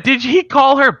 Yeah, did he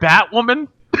call her Batwoman?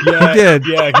 Yeah, He did.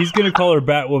 Yeah, he's going to call her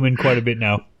Batwoman quite a bit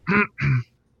now.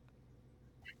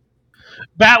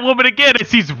 Batwoman again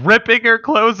as he's ripping her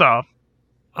clothes off.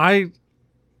 I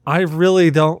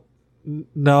really don't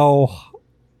know.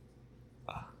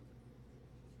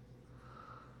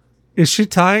 Is she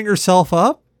tying herself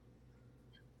up?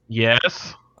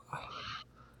 Yes.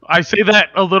 I say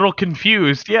that a little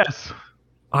confused, yes.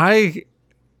 I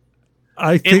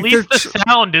think At least the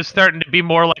sound is starting to be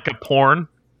more like a porn.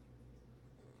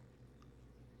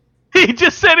 He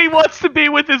just said he wants to be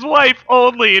with his wife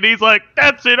only, and he's like,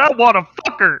 that's it, I want to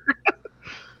fuck motherfucker.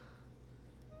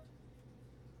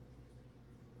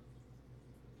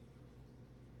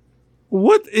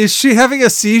 What? Is she having a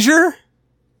seizure?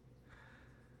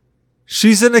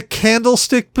 She's in a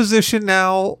candlestick position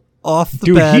now, off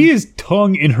the bed. Dude, he is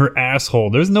tongue in her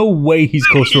asshole. There's no way he's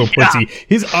close to a pussy.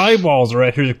 His eyeballs are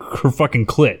at her fucking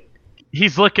clit.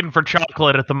 He's looking for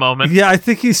chocolate at the moment. Yeah, I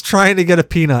think he's trying to get a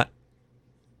peanut.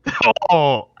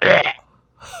 Oh.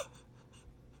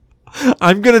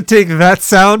 I'm going to take that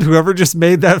sound, whoever just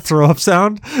made that throw up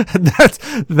sound, and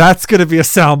that's going to be a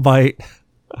sound bite.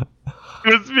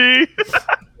 It was me.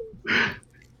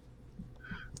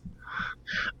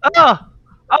 Oh,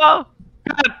 god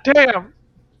damn.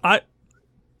 I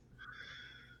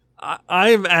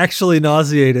am actually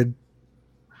nauseated.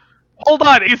 Hold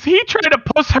on, is he trying to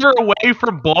push her away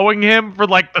from blowing him for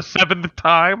like the 7th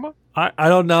time? I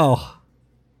don't know.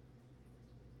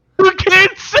 You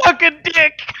can't suck a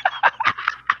dick.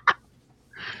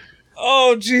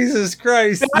 Oh, Jesus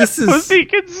Christ. That pussy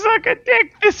can suck a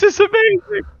dick. This is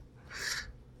amazing.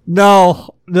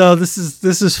 No, this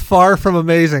is far from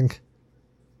amazing.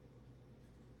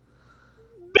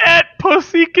 That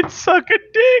pussy can suck a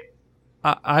dick.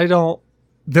 I don't.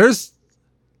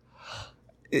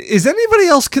 Is anybody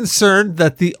else concerned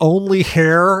that the only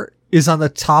hair is on the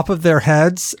top of their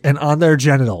heads and on their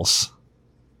genitals?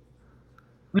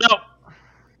 No.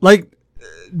 Like,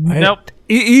 Nope.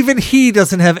 Even he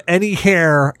doesn't have any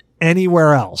hair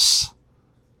anywhere else.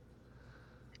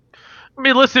 I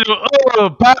mean, listen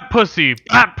to bat pussy.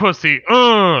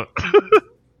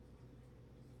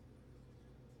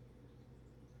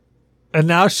 And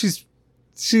now she's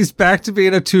back to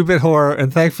being a 2-bit whore,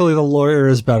 and thankfully the lawyer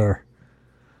is better.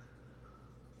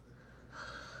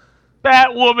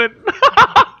 Bat woman.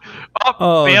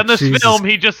 Ban this Jesus. film.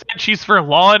 He just said she's for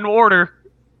law and order.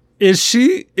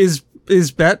 Is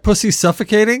Bat Pussy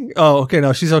suffocating? Oh, okay,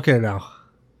 no, she's okay now.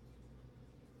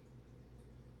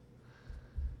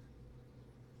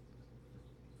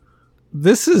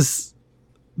 This is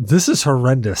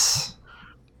horrendous.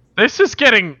 This is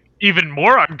getting even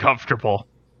more uncomfortable.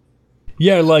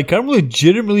 Yeah, like, I'm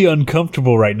legitimately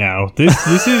uncomfortable right now.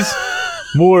 This is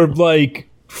more like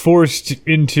forced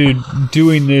into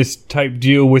doing this type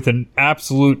deal with an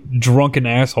absolute drunken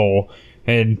asshole,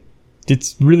 and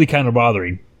it's really kind of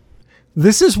bothering.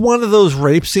 This is one of those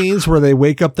rape scenes where they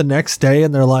wake up the next day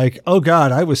and they're like, oh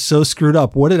God, I was so screwed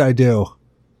up. What did I do?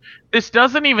 This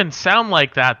doesn't even sound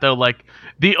like that, though. Like,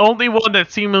 the only one that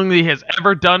seemingly has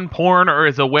ever done porn or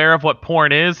is aware of what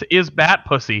porn is Bat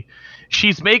Pussy.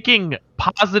 She's making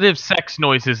positive sex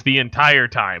noises the entire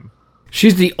time.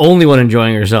 She's the only one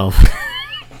enjoying herself.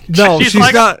 No, she's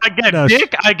like, not. I get no,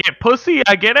 dick, I get pussy,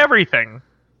 I get everything.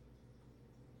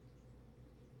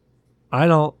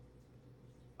 I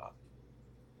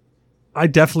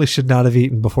definitely should not have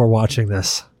eaten before watching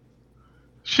this.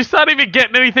 She's not even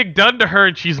getting anything done to her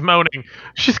and she's moaning.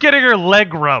 She's getting her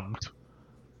leg rubbed.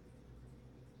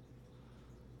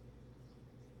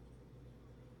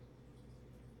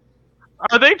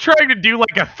 Are they trying to do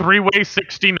like a 3-way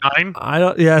 69?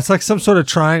 Yeah, it's like some sort of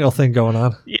triangle thing going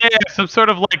on. Yeah, some sort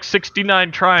of like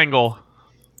 69 triangle.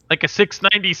 Like a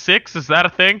 696, is that a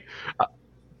thing?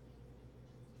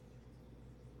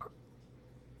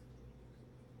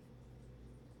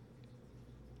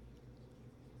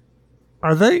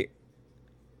 Are they?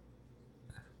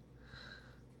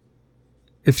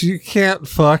 If you can't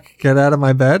fuck, get out of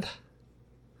my bed.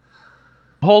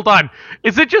 Hold on.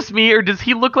 Is it just me, or does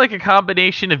he look like a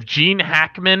combination of Gene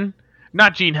Hackman?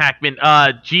 Not Gene Hackman.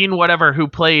 Gene whatever, who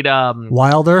played...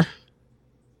 Wilder?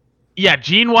 Yeah,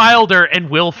 Gene Wilder and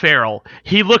Will Ferrell.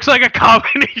 He looks like a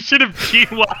combination of Gene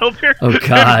Wilder Oh,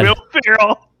 God. and Will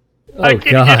Ferrell. Oh, I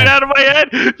can't God. get it out of my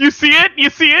head. You see it? You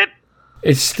see it?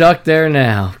 It's stuck there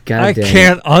now. God I damn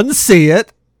can't unsee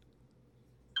it.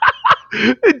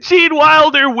 Gene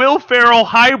Wilder, Will Ferrell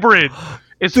hybrid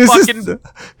is This fucking is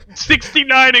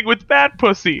 69ing with Bat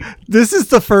Pussy. this is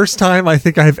the first time I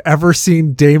think I've ever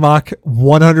seen Damok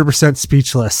 100%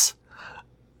 speechless.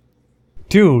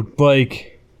 Dude,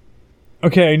 like,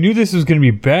 okay, I knew this was going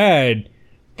to be bad,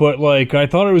 but, like, I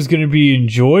thought it was going to be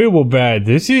enjoyable bad.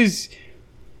 This is...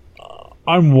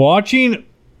 I'm watching,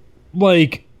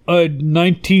 like, a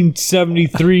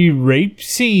 1973 rape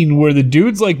scene where the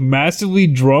dude's, like, massively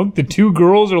drunk. The two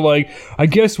girls are like, I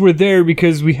guess we're there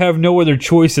because we have no other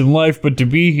choice in life but to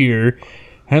be here.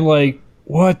 And, like,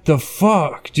 what the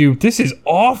fuck, dude? This is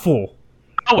awful.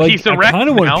 Oh, Like, he's I erect kind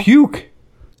of want now. to puke.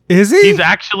 Is he? He's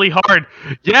actually hard.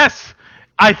 Yes.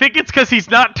 I think it's because he's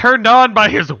not turned on by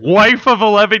his wife of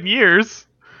 11 years.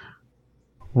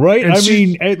 Right? And I she-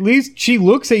 mean, at least she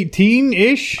looks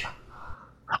 18-ish.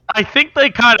 I think they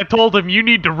kind of told him, "You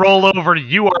need to roll over.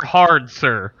 You are hard,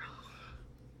 sir."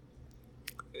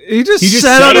 He just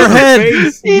sat on her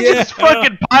head. He just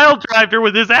fucking pile drived her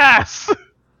with his ass.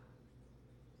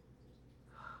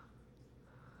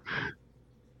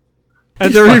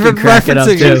 And they're even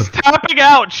referencing it. She's tapping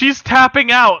out. She's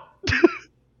tapping out.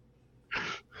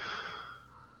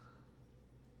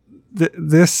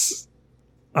 This,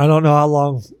 I don't know how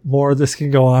long more this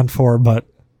can go on for, but.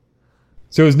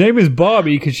 So his name is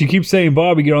Bobby because she keeps saying,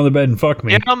 "Bobby, get on the bed and fuck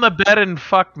me." Get on the bed and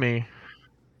fuck me.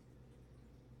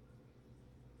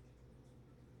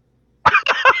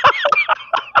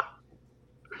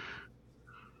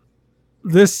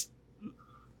 This.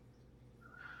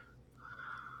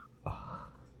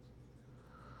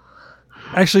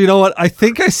 Actually, you know what? I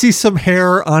think I see some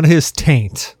hair on his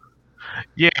taint.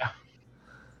 Yeah.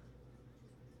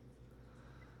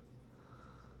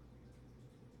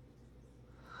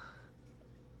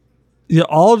 You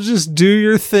all just do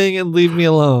your thing and leave me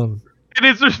alone. And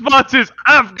his response is,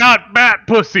 "I've got bat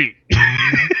pussy."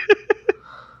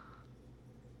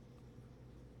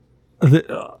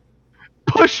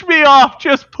 Push me off.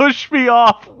 Just push me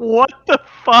off. What the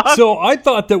fuck? So I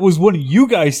thought that was one of you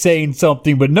guys saying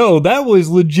something, but no, that was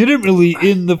legitimately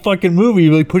in the fucking movie.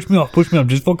 Like, push me off,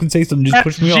 just fucking say something, just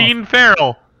push me off. Gene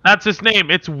Farrell. That's his name.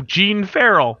 It's Gene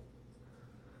Farrell.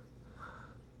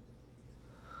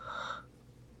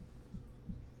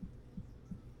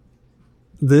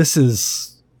 This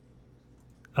is.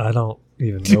 I don't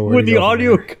even know where When to the go from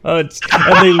audio here. cuts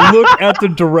and they look at the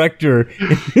director,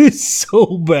 it's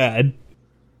so bad.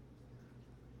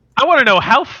 I want to know,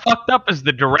 how fucked up is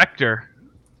the director?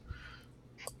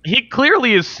 He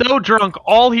clearly is so drunk,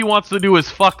 all he wants to do is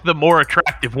fuck the more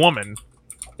attractive woman.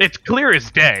 It's clear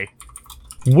as day.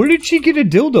 Where did she get a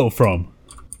dildo from?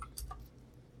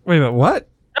 Wait a minute, what?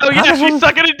 Oh yeah, she's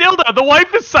sucking a dildo. The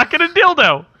wife is sucking a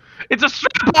dildo. It's a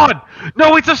strap-on.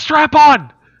 No, it's a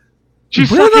strap-on. She's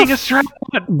sucking a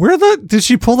strap-on. Did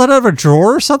she pull that out of a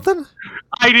drawer or something?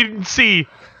 I didn't see.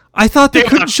 I thought they Damn,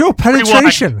 couldn't show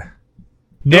penetration.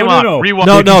 No. Rewind.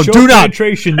 No, They can show do not.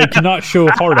 penetration. They cannot show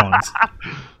hard-ons.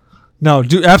 No,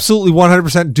 do absolutely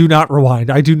 100% do not rewind.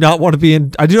 I do not want to be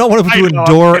in. I do not want to I know, I'm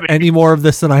endure kidding. any more of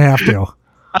this than I have to.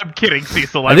 I'm kidding,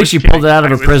 Cecil. I think was she kidding. pulled it out of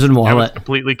I her was- prison I was wallet.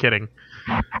 completely kidding.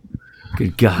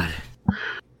 Good God.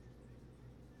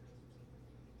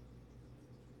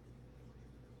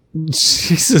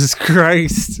 Jesus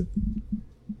Christ.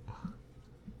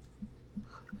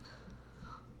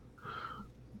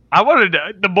 I wanted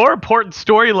to, the more important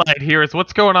storyline here is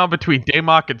what's going on between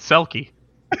Damok and Selkie.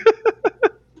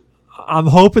 I'm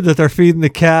hoping that they're feeding the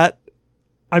cat.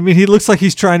 I mean, he looks like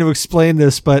he's trying to explain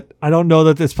this, but I don't know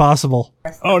that it's possible.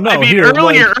 Oh no! I mean, here,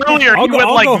 earlier I'll he go, went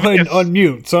I'll like go ahead and this.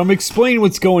 unmute. So I'm explaining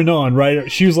what's going on,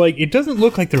 right? She was like, "It doesn't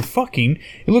look like they're fucking.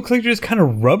 It looks like they're just kind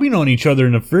of rubbing on each other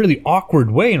in a fairly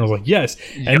awkward way." And I was like, "Yes."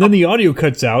 And then the audio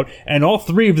cuts out, and all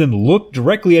three of them look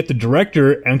directly at the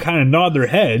director and kind of nod their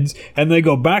heads, and they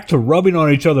go back to rubbing on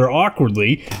each other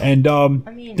awkwardly. And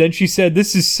then she said,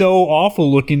 "This is so awful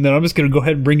looking that I'm just going to go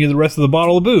ahead and bring you the rest of the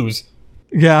bottle of booze."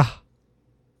 Yeah.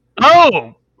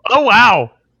 Oh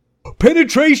wow.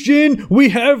 Penetration! We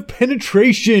have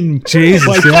penetration! Jesus,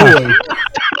 Like yeah. toy.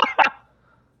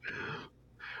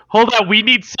 Hold on, we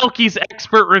need Selkie's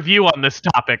expert review on this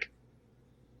topic.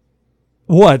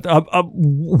 What?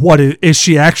 What is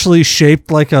she actually shaped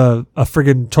like a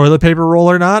friggin' toilet paper roll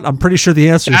or not? I'm pretty sure the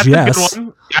answer That's is yes. a good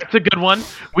one. That's a good one.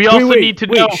 We also need to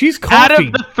know, she's out of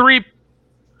coughing. the three...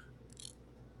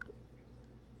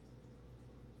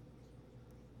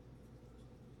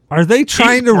 Are they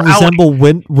trying to growling. resemble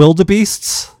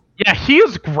wildebeests? Yeah, he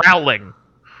is growling.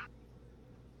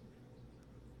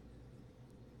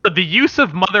 The use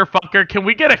of motherfucker, can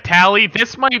we get a tally?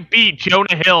 This might be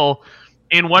Jonah Hill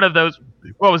in one of those...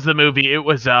 What was the movie? It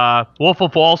was Wolf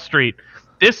of Wall Street.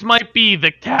 This might be the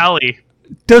tally.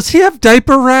 Does he have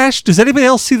diaper rash? Does anybody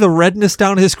else see the redness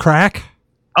down his crack?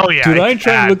 Oh, yeah. Dude, I ain't it's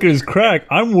trying bad. to look at his crack.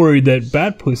 I'm worried that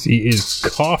Bat Pussy is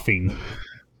coughing.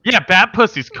 Yeah, Bat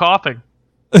Pussy's coughing.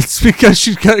 It's because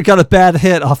she got a bad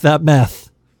hit off that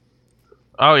meth.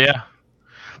 Oh, yeah.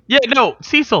 Yeah, no,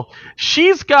 Cecil,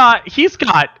 he's got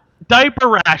diaper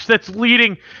rash that's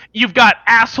leading. You've got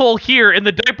asshole here, and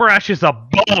the diaper rash is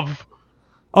above.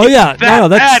 Oh yeah, That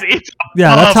that's bad. It's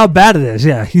yeah, above. that's how bad it is.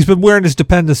 Yeah, he's been wearing his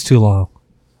Dependence too long.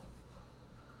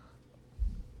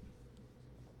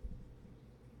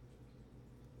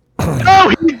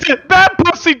 No, Bat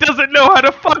Pussy doesn't know how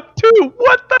to fuck too.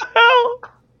 What the hell?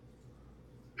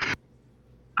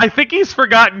 I think he's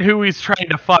forgotten who he's trying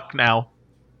to fuck now.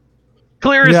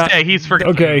 Clear as Yeah. day, he's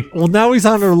forgotten. Okay, Well, now he's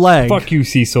on her leg. fuck you,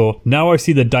 Cecil. Now I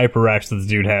see the diaper rash that the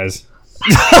dude has.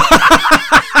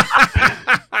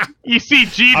 You see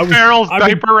Gene Farrell's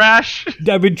diaper rash?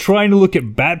 I've been trying to look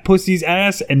at Bat Pussy's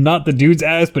ass and not the dude's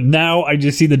ass, but now I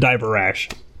just see the diaper rash.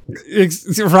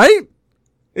 Right?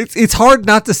 It's hard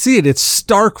not to see it. It's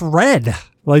stark red.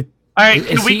 Like, all right,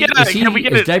 can we get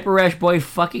is Diaper Rash Boy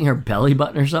fucking her belly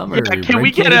button or something? Yeah, or can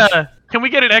we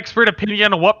get an expert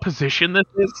opinion on what position this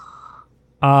is?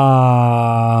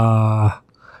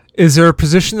 Is there a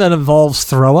position that involves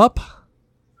throw up?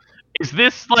 Is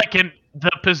this like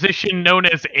the position known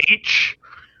as H?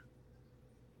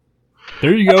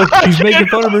 There you go. He's making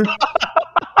fun of her.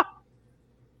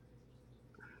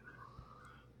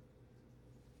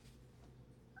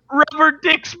 Rubber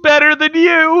dick's better than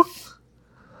you.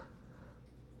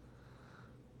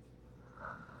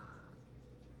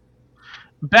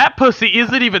 Bat Pussy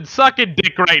isn't even sucking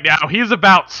dick right now. He's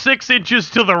about 6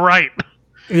 inches to the right.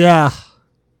 Yeah.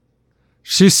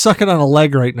 She's sucking on a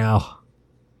leg right now.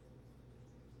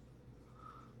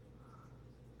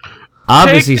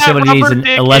 Obviously, Take that somebody needs rubber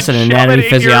dick a lesson in and shove anatomy it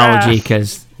in your physiology ass.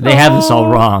 because they have this all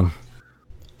wrong.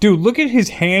 Dude, look at his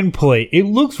hand play. It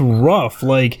looks rough.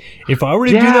 Like, if I were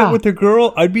to do that with a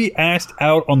girl, I'd be asked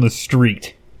out on the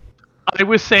street. I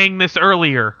was saying this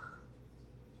earlier.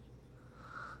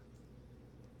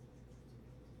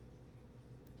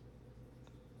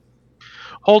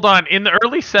 Hold on. In the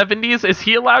early 70s, is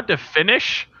he allowed to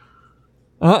finish?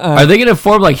 Are they going to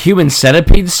form like human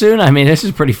centipedes soon? I mean, this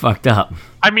is pretty fucked up.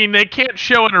 I mean, they can't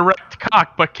show an erect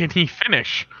cock, but can he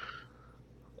finish?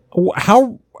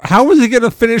 How is he going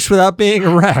to finish without being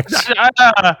erect?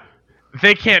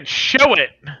 They can't show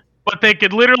it, but they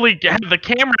could literally have the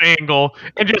camera angle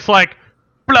and just like,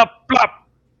 blop, blop.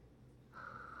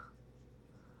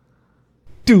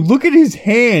 Dude, look at his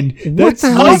hand. What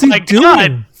the hell is he doing?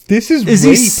 God. This is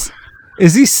rape.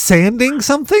 Is he sanding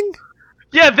something?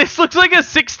 Yeah, this looks like a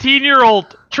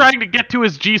 16-year-old trying to get to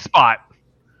his G-spot.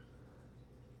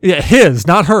 Yeah, his,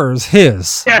 not hers,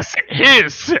 his. Yes,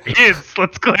 his.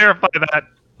 Let's clarify that.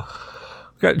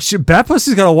 Bat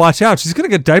Pussy's got to watch out. She's going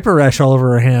to get diaper rash all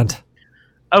over her hand.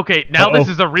 Okay, now this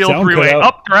is a real Sound three-way. cut out.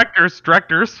 Up,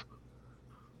 directors.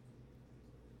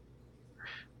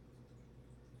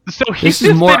 So This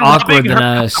is more awkward than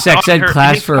a sex ed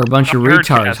class for a bunch of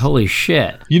retards. Holy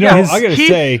shit. You know, I gotta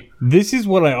say, this is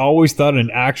what I always thought an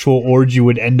actual orgy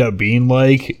would end up being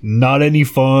like. Not any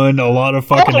fun, a lot of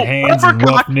fucking hands and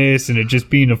roughness, and it just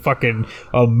being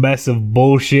a mess of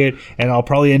bullshit, and I'll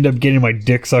probably end up getting my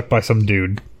dick sucked by some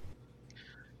dude.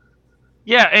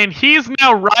 Yeah, and he's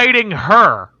now riding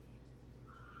her.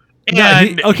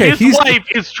 And his wife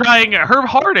is trying her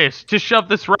hardest to shove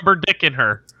this rubber dick in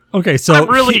her. Okay, so I'm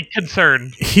really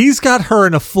concerned. He's got her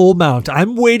in a full mount.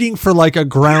 I'm waiting for like a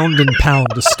ground and pound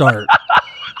to start.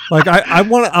 Like I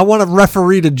want a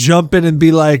referee to jump in and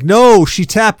be like, "No, she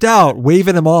tapped out,"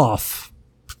 waving him off.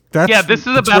 This is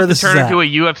about to turn into a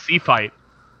UFC fight.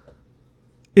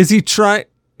 Is he trying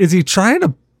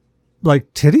to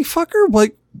like titty fuck her?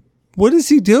 Like, what is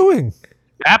he doing?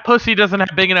 That pussy doesn't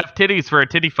have big enough titties for a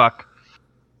titty fuck.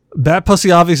 That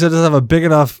pussy obviously doesn't have a big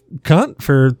enough cunt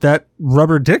for that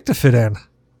rubber dick to fit in.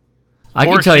 I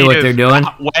can tell you what they're doing.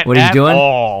 What he's doing?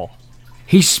 All.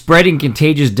 He's spreading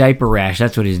contagious diaper rash.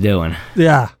 That's what he's doing.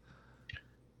 Yeah.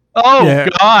 Oh, yeah.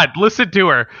 God. Listen to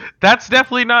her. That's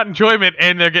definitely not enjoyment,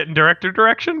 and they're getting director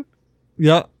direction?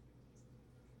 Yeah.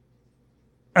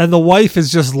 And the wife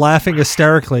is just laughing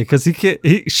hysterically because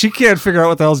she can't figure out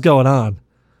what the hell's going on.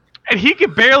 And he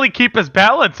can barely keep his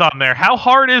balance on there. How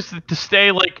hard is it to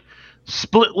stay like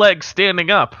split leg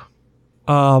standing up?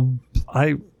 When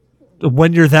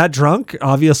you're that drunk,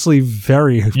 obviously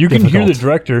very You can difficult. hear the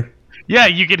director. Yeah,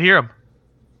 you can hear him.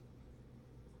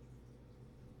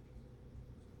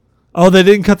 Oh, they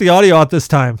didn't cut the audio out this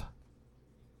time.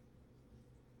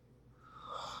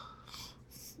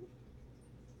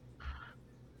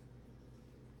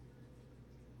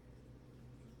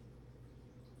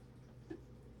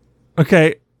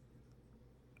 Okay.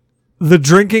 The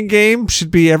drinking game should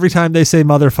be every time they say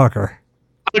motherfucker.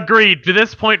 Agreed. To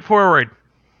this point forward.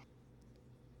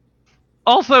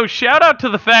 Also, shout out to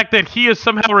the fact that he has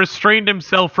somehow restrained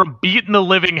himself from beating the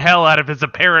living hell out of his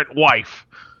apparent wife.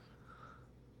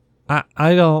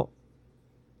 I don't...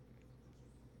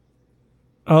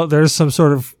 Oh, there's some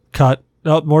sort of cut.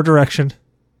 Oh, more direction.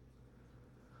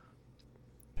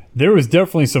 There was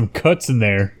definitely some cuts in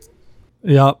there.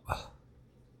 Yep.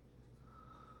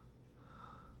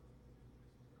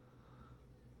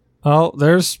 Oh,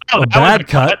 there's a bad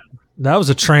cut. That was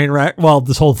a train wreck. Well,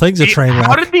 this whole thing's a train wreck.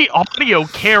 How did the audio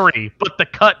carry, but the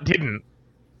cut didn't?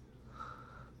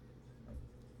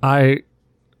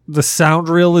 The sound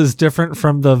reel is different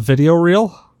from the video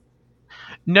reel?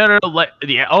 No.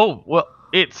 Yeah. Oh well,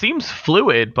 it seems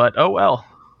fluid, but oh well.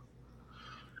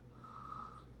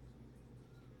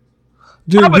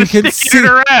 Dude, I'm we gonna can stick it in see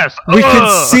her ass. we can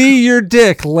Ugh. see your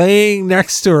dick laying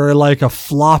next to her like a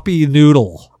floppy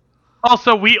noodle.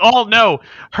 Also, we all know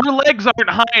her legs aren't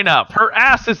high enough. Her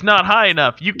ass is not high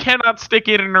enough. You cannot stick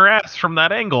it in her ass from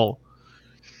that angle.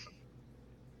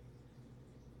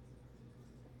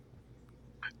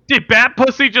 Did Bat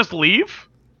Pussy just leave?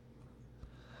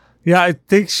 Yeah, I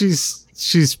think she's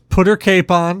put her cape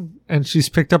on and she's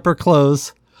picked up her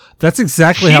clothes. That's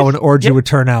exactly how an orgy would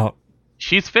turn out.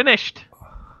 She's finished.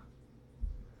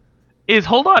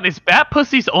 Hold on, is Bat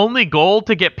Pussy's only goal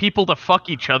to get people to fuck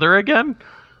each other again?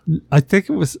 I think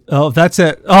it was. Oh, that's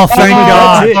it. Oh, thank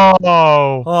God. That's it.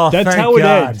 Oh, That's thank how it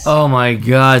God. ends. Oh my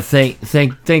god! Thank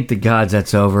the gods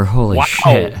that's over. Holy Wow.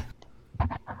 shit!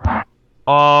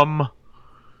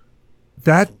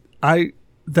 That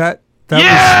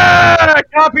Yeah!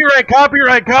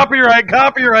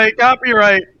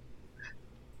 Copyright.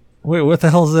 Wait, what the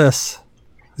hell is this?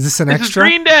 Is this an This is extra?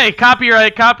 Green Day.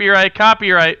 Copyright.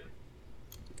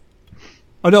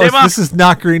 Oh no, Save up. this is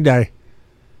not Green Day.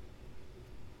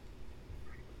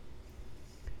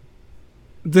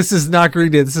 This is not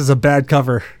Green Day. This is a bad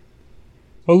cover.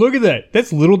 Oh, look at that.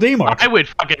 That's Little Daymok. I would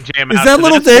fucking jam Is out that to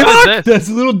Little this. What is Daymok? this? That's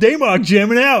Little Daymok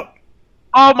jamming out.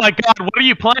 Oh my god, what are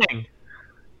you playing?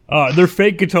 They're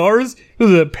fake guitars.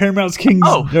 Those are the Paramount's Kings,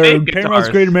 Oh, or fake Paramount's guitars.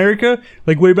 Great America,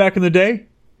 like way back in the day.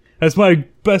 That's my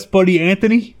best buddy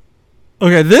Anthony.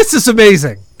 Okay, this is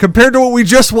amazing. Compared to what we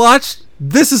just watched,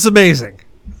 this is amazing.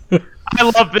 I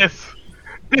love this.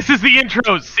 This is the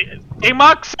intro.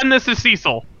 Amok, send this to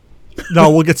Cecil. No,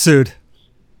 we'll get sued.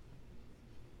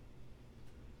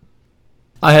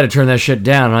 I had to turn that shit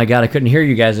down. I couldn't hear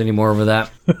you guys anymore over that.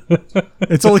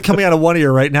 It's only coming out of one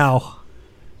ear right now.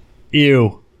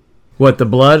 Ew. What, the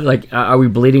blood? Like, are we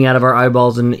bleeding out of our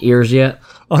eyeballs and ears yet?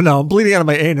 Oh no, I'm bleeding out of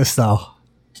my anus though.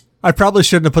 I probably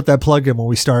shouldn't have put that plug in when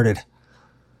we started.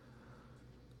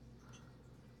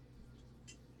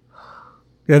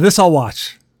 Yeah, this I'll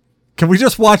watch. Can we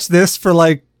just watch this for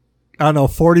like, I don't know,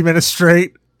 40 minutes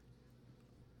straight?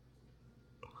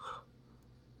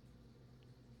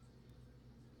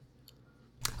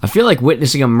 I feel like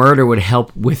witnessing a murder would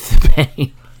help with the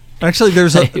pain. Actually,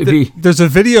 there's a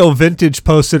video Vintage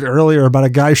posted earlier about a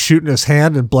guy shooting his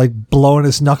hand and like blowing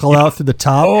his knuckle out through the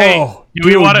top. Oh, Hey, do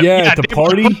we dude, want to? yeah, at the Dave,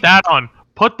 party. Put that on.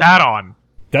 Put that on.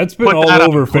 That's been Put all that up,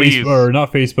 over please. Facebook, or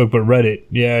not Facebook, but Reddit.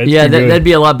 Yeah, it's Yeah, been good. that'd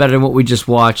be a lot better than what we just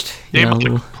watched. You Dave,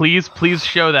 know? please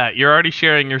show that. You're already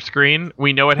sharing your screen.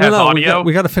 We know it No, has no, audio.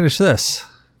 we got to finish this.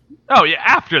 Oh yeah,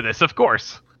 after this, of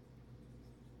course.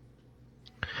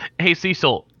 Hey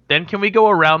Cecil, then can we go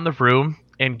around the room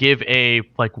and give a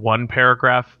like 1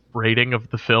 paragraph rating of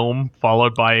the film,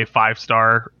 followed by a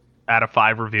 5-star out of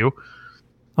 5 review?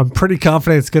 I'm pretty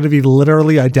confident it's going to be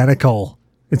literally identical.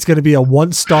 It's going to be a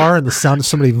 1 star and the sound of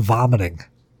somebody vomiting.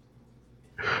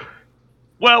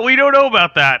 Well, we don't know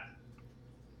about that.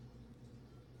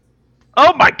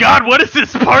 Oh my god, what is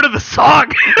this part of the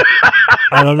song?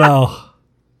 I don't know.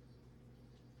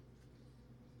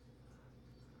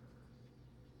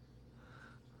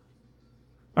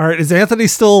 All right, is Anthony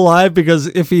still alive? Because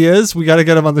if he is, we got to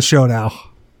get him on the show now.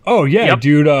 Oh yeah, Yep.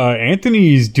 dude.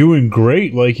 Anthony's doing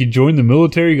great. Like he joined the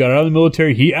military, got out of the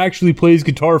military. He actually plays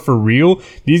guitar for real.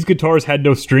 These guitars had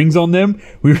no strings on them.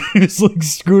 We were just like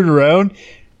screwing around,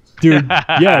 dude.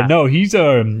 Yeah, no, he's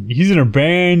in a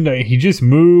band. He just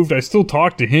moved. I still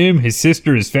talk to him, his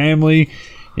sister, his family.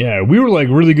 Yeah, we were like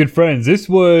really good friends. This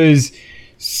was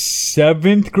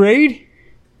 7th grade.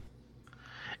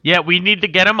 Yeah, we need to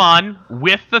get him on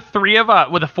with the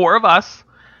 4 of us,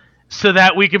 so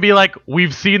that we can be like,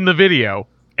 we've seen the video,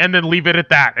 and then leave it at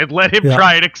that, and let him Yeah.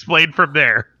 try and explain from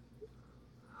there.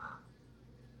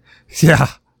 Yeah.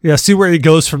 See where he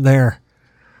goes from there.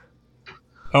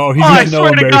 Oh, he's I got no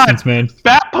swear to God, embarrassments, man.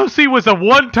 Bat Pussy was a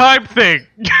one-time thing.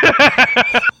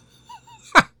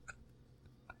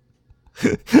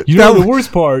 You know, the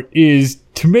worst part is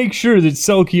to make sure that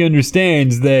Selkie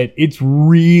understands that it's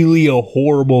really a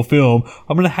horrible film.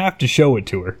 I'm going to have to show it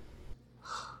to her.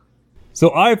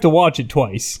 So I have to watch it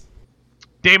twice.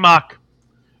 Daymok,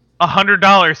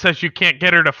 $100 says you can't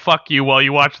get her to fuck you while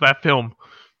you watch that film.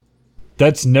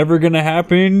 That's never going to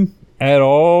happen at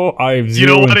all. I have You zero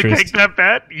don't want to interest. take that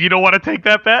bet? You don't want to take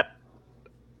that bet?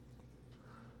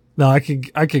 No, I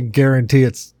can guarantee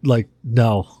it's like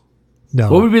no.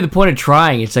 What would be the point of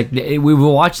trying? It's like we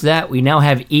will watch that. We now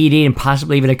have ED and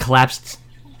possibly even a collapsed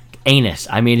anus.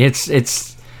 I mean,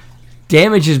 it's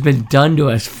damage has been done to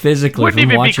us physically. Wouldn't from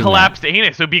even be watching collapsed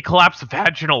anus. It would be collapsed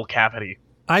vaginal cavity.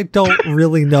 I don't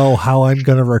really know how I'm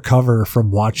going to recover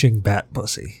from watching Bat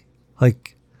Pussy.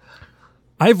 Like,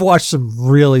 I've watched some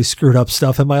really screwed up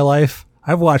stuff in my life.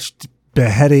 I've watched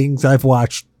beheadings. I've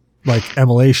watched like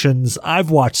immolations.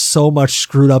 I've watched so much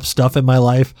screwed up stuff in my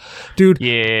life. Dude,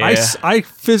 Yeah. I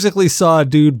physically saw a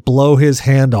dude blow his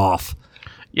hand off.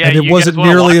 Yeah, and it you wasn't guys wanna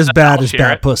nearly watch as that? bad I'll as share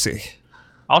Bat it. Pussy.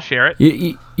 I'll share it.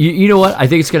 You know what I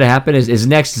think it's going to happen is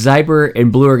next Zyber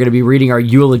and Blue are going to be reading our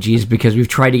eulogies because we've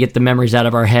tried to get the memories out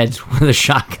of our heads with a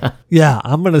shotgun. Yeah,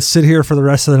 I'm going to sit here for the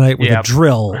rest of the night with Yeah. a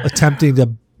drill attempting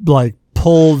to like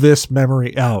pull this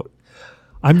memory out.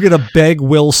 I'm going to beg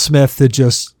Will Smith to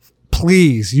just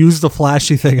please use the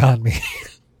flashy thing on me.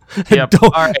 And Yep. All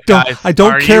right, guys. I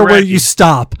don't Are you care where ready? you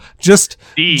stop. Just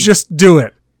D. do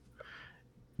it.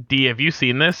 D, have you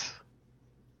seen this?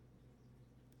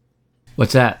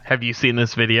 What's that? Have you seen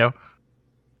this video?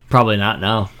 Probably not.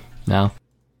 No.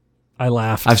 I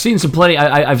laughed. I've seen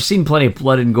I've seen plenty of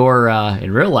blood and gore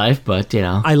in real life, but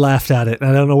I laughed at it.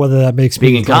 I don't know whether that makes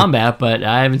being me in combat, but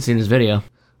I haven't seen this video.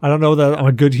 I don't know that I'm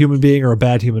a good human being or a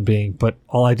bad human being, but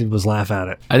all I did was laugh at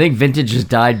it. I think Vintage just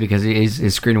died because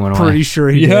his screen went away. Pretty sure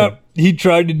he did. Yep, he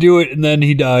tried to do it and then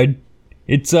he died.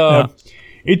 It's a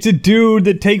dude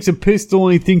that takes a pistol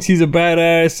and he thinks he's a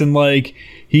badass and like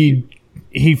he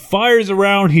fires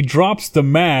around, he drops the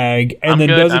mag and then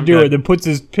doesn't do it, then puts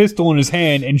his pistol in his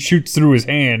hand and shoots through his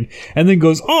hand and then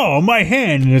goes, "Oh, my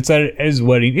hand," and it's at his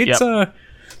wedding.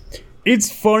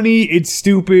 It's funny, it's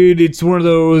stupid, it's one of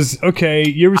those, okay,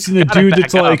 you ever seen the dude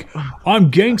that's like, "I'm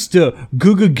gangsta,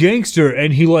 Googa gangster,"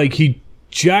 and he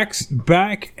jacks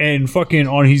back and fucking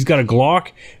he's got a Glock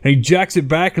and he jacks it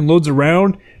back and loads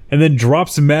around and then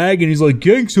drops the mag and he's like,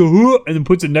 "Gangsta," and then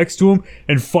puts it next to him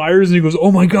and fires and he goes,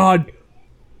 "Oh my god.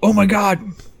 Oh my god."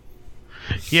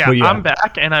 Yeah, But yeah. I'm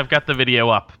back and I've got the video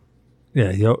up.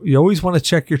 Yeah, you always want to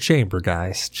check your chamber,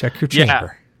 guys. Check your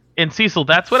chamber. And Cecil,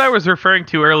 that's what I was referring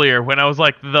to earlier when I was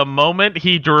like, the moment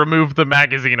he removed the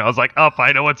magazine, I was like, oh,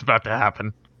 I know what's about to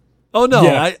happen. Oh no,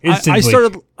 Yeah,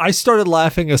 I started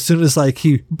laughing as soon as like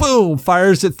he boom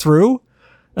fires it through.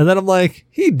 And then I'm like,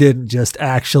 he didn't just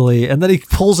actually. And then he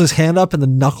pulls his hand up and the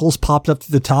knuckles popped up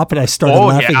to the top and I started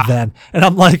laughing then. And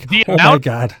I'm like, my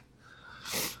God.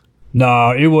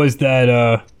 No, it was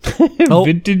that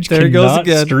Vintage there he goes cannot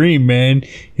again. stream, man.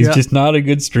 He's just not a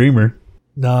good streamer.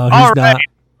 No, he's All not.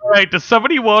 right. Does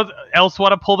somebody else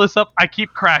want to pull this up? I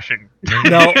keep crashing.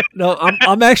 No,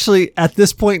 I'm actually at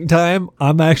this point in time,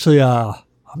 I'm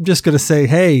just gonna say,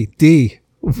 hey, D,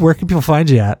 where can people find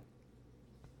you at?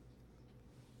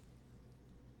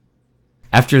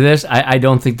 After this, I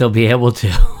don't think they'll be able to.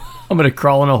 I'm gonna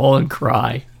crawl in a hole and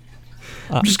cry.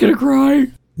 I'm just gonna cry.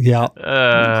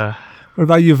 Yeah. What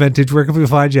about you, Vintage? Where can people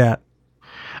find you at?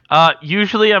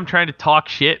 Usually I'm trying to talk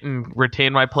shit and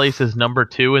retain my place as number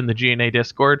 2 in the G.N.A.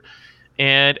 Discord.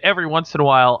 And every once in a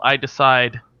while, I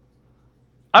decide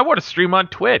I want to stream on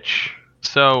Twitch.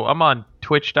 So I'm on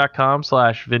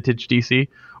twitch.com/vintagedc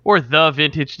or the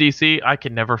Vintage DC. I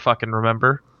can never fucking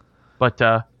remember. But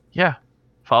yeah,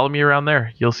 follow me around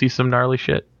there. You'll see some gnarly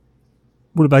shit.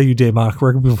 What about you, Daymok?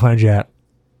 Where can people find you at?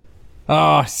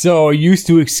 So I used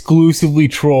to exclusively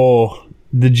troll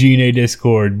the G.N.A.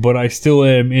 Discord, but I still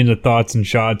am in the Thoughts and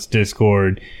Shots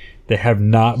Discord. They have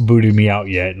not booted me out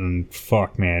yet, and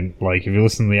fuck, man. Like, if you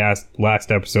listen to the last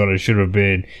episode, I should have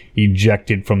been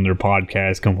ejected from their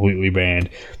podcast, completely banned.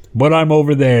 But I'm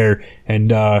over there,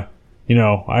 and, I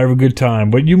have a good time.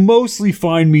 But you mostly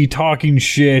find me talking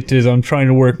shit as I'm trying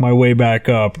to work my way back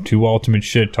up to Ultimate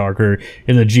Shit Talker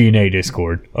in the G.N.A.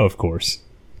 Discord, of course.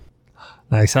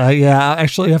 Nice.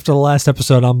 Actually, after the last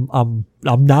episode, I'm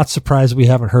not surprised we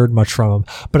haven't heard much from him.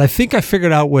 But I think I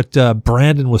figured out what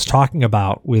Brandon was talking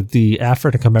about with the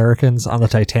African Americans on the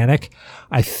Titanic.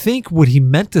 I think what he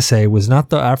meant to say was not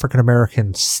the African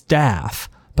American staff,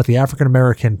 but the African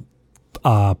American,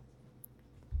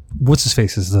 what's his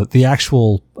faces, the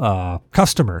actual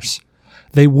customers.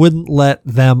 They wouldn't let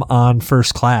them on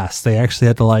first class. They actually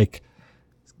had to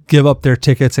give up their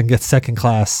tickets and get second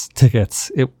class tickets.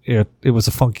 It was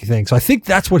a funky thing. So I think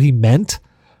that's what he meant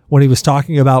when he was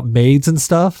talking about maids and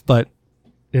stuff, but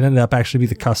it ended up actually be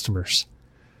the customers.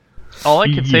 All I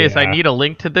can say is I need a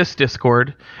link to this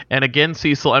Discord. And again,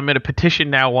 Cecil, I'm in a petition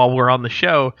now while we're on the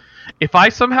show. If I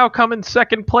somehow come in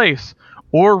second place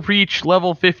or reach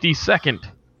level 52nd,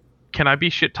 can I be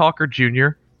Shit Talker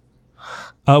Junior?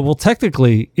 Well,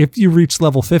 technically, if you reach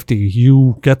level 50,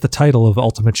 you get the title of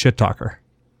Ultimate Shit Talker.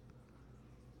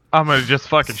 I'm going to just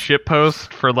fucking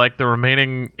shitpost for the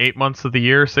remaining 8 months of the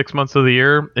year, 6 months of the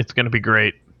year. It's going to be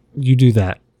great. You do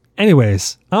that.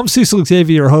 Anyways, I'm Cecil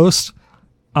Xavier, your host.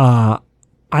 I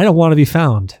don't want to be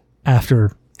found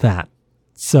after that.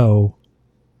 So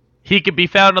he could be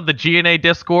found on the G.N.A.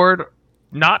 Discord,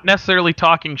 not necessarily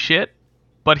talking shit,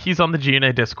 but he's on the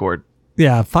G.N.A. Discord.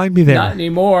 yeah, find me there. Not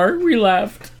anymore. We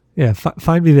left. Yeah,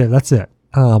 find me there. That's it.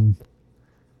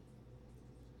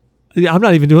 Yeah, I'm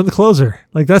not even doing the closer.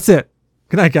 Like, that's it.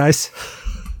 Good night, guys.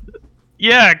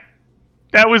 Yeah,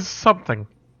 that was something.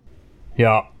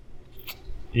 Yeah.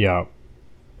 Yeah.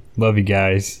 Love you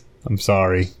guys. I'm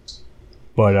sorry.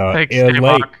 But, Thanks, yeah,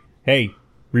 J-Mock. hey,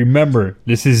 remember,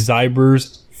 this is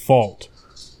Zyber's fault.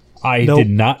 I Nope. did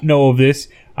not know of this.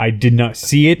 I did not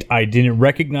see it. I didn't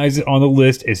recognize it on the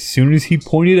list as soon as he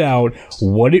pointed out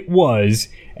what it was.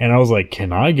 And I was like,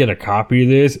 can I get a copy of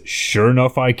this? Sure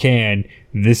enough, I can.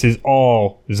 This is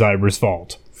all Zyber's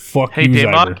fault. Fuck Hey, you,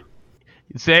 Daymok.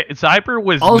 Zyber. Zyber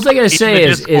was All I gotta in say the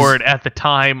is- Discord at the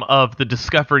time of the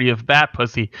discovery of Bat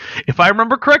Pussy. If I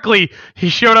remember correctly, he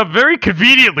showed up very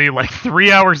conveniently like 3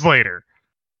 hours later.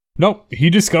 Nope, he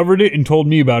discovered it and told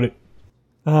me about it.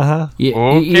 Uh-huh. You know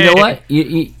Okay. what?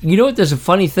 You know what? There's a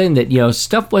funny thing that,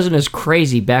 stuff wasn't as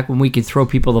crazy back when we could throw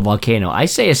people in the volcano. I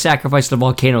say a sacrifice to the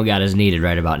volcano god is needed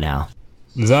right about now.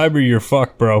 Zyber, you're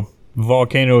fucked, bro.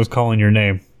 Volcano is calling your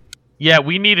name. Yeah,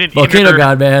 we need an Volcano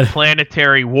god, man.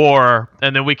 planetary war,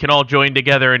 and then we can all join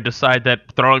together and decide that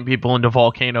throwing people into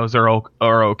volcanoes are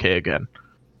okay again.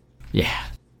 Yeah.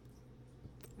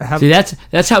 Have- See,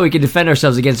 that's how we can defend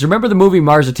ourselves against. Remember the movie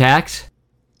Mars Attacks?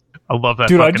 I love that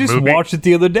Dude, I fucking just movie. watched it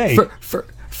the other day.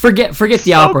 Forget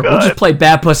the opera. We'll good. just play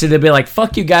Bad Pussy. They'll be like,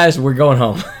 "Fuck you guys, we're going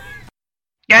home."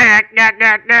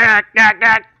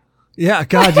 Yeah,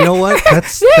 God, you know what?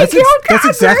 That's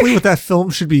exactly what that film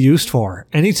should be used for.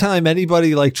 Anytime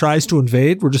anybody like tries to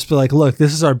invade, we'll just be like, look,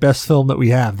 this is our best film that we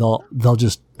have. They'll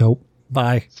just nope.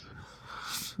 Bye.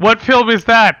 What film is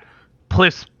that?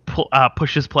 Pushes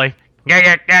play.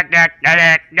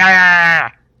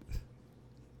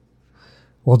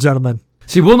 Well, gentlemen,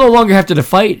 See, we'll no longer have to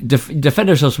defend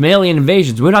ourselves from alien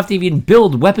invasions. We don't have to even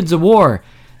build weapons of war.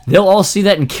 They'll all see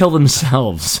that and kill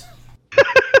themselves.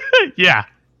 Yeah,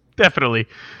 definitely.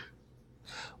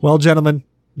 well, gentlemen,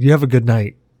 you have a good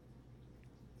night.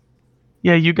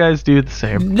 Yeah, you guys do the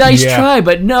same. Nice Yeah. try,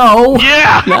 but no.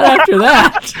 Yeah! Not after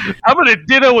that. I'm gonna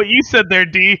ditto what you said there,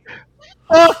 D.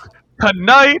 Fuck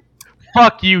tonight.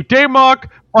 Fuck you, Daymok.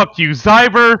 Fuck you,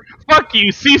 Zyber. Fuck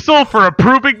you, Cecil, for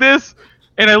approving this.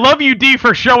 And I love you, D,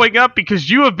 for showing up because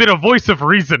you have been a voice of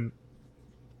reason.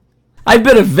 I've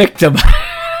been a victim.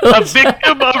 A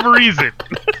victim of reason.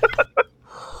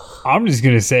 I'm just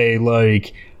gonna say,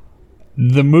 like,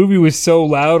 the movie was so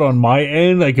loud on my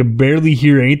end, I could barely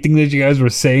hear anything that you guys were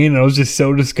saying. I was just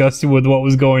so disgusted with what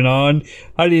was going on.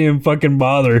 I didn't even fucking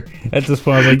bother. At this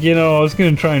point, I was like, I was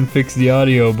gonna try and fix the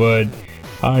audio, but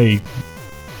I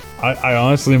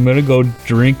honestly am gonna go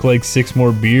drink like 6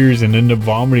 more beers and end up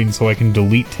vomiting so I can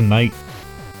delete tonight.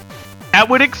 That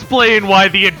would explain why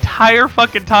the entire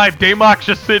fucking time Daymok's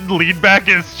just sitting leaned back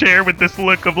in his chair with this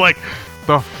look of like,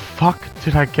 the fuck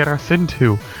did I get us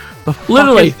into? The fuck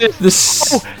Literally, is this?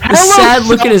 the Hello, sad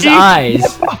look in his Soggy.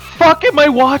 eyes. What the fuck am I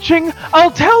watching?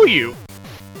 I'll tell you.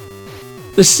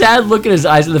 The sad look in his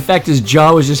eyes, and the fact his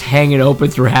jaw was just hanging open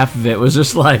through half of it was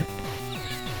just like.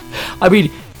 I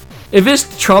mean, if this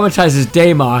traumatizes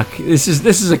Daymok, this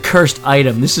is a cursed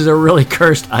item. This is a really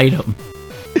cursed item.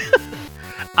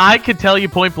 I can tell you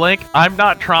point blank, I'm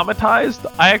not traumatized.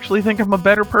 I actually think I'm a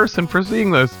better person for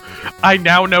seeing this. I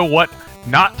now know what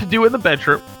not to do in the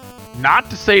bedroom, not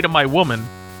to say to my woman,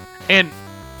 and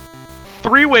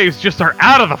 3-ways just are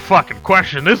out of the fucking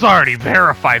question. This already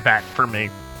verified that for me.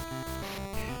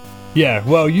 Yeah,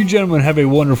 well, you gentlemen have a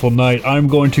wonderful night. I'm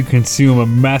going to consume a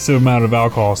massive amount of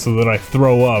alcohol so that I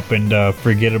throw up and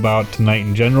forget about tonight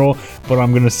in general. But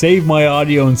I'm going to save my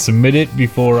audio and submit it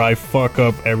before I fuck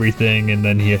up everything, and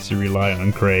then he has to rely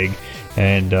on Craig.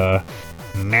 And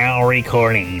now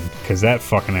recording, because that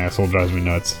fucking asshole drives me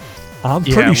nuts. I'm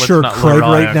Yeah, pretty let's sure not Craig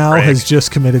rely right on now Craig. has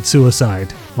just committed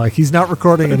suicide. Like, he's not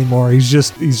recording anymore. He's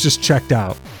just checked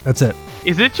out. That's it.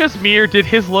 Is it just me, or did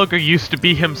his logo used to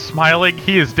be him smiling?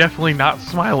 He is definitely not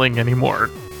smiling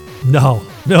anymore. No,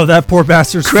 that poor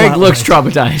bastard's Craig looks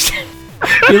flatlined.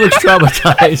 traumatized. He looks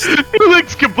traumatized. He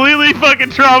looks completely fucking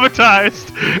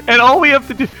traumatized. And all we have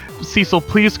to do... Cecil,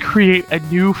 please create a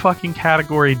new fucking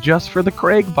category just for the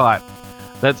Craig bot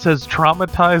that says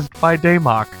traumatized by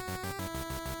Daymok.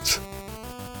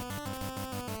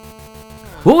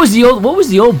 What was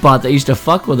the old bot that used to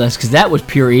fuck with us? Because that was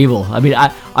pure evil. I mean,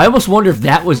 I almost wonder if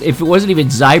it wasn't even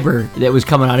Zyber that was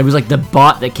coming on. It was like the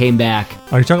bot that came back.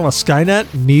 Are you talking about Skynet?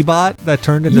 Meebot that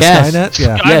turned into Yes. Skynet?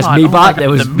 Yeah. Yes, Skynet, Meebot my that God,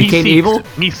 was- the became Meeseeks. evil?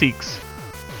 Meeseeks.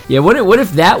 Yeah, what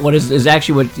if that one is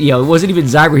actually what, it wasn't even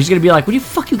Zyber. He's going to be like, what the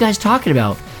fuck are you guys talking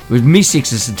about? was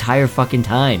Meeseeks this entire fucking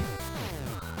time.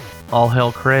 All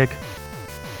hail Craig.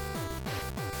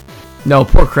 No,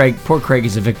 poor Craig. Poor Craig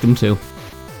is a victim too.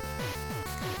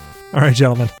 All right,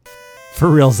 gentlemen. For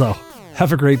reals, though.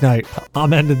 Have a great night.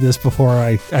 I'm ending this before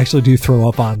I actually do throw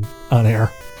up on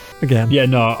air again. Yeah,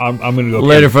 no, I'm gonna go.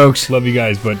 Later, folks. Love you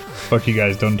guys, but fuck you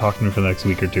guys. Don't talk to me for the next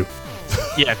week or two.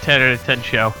 Yeah, 10 out of 10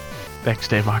 show. Thanks,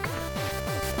 Dave Mock.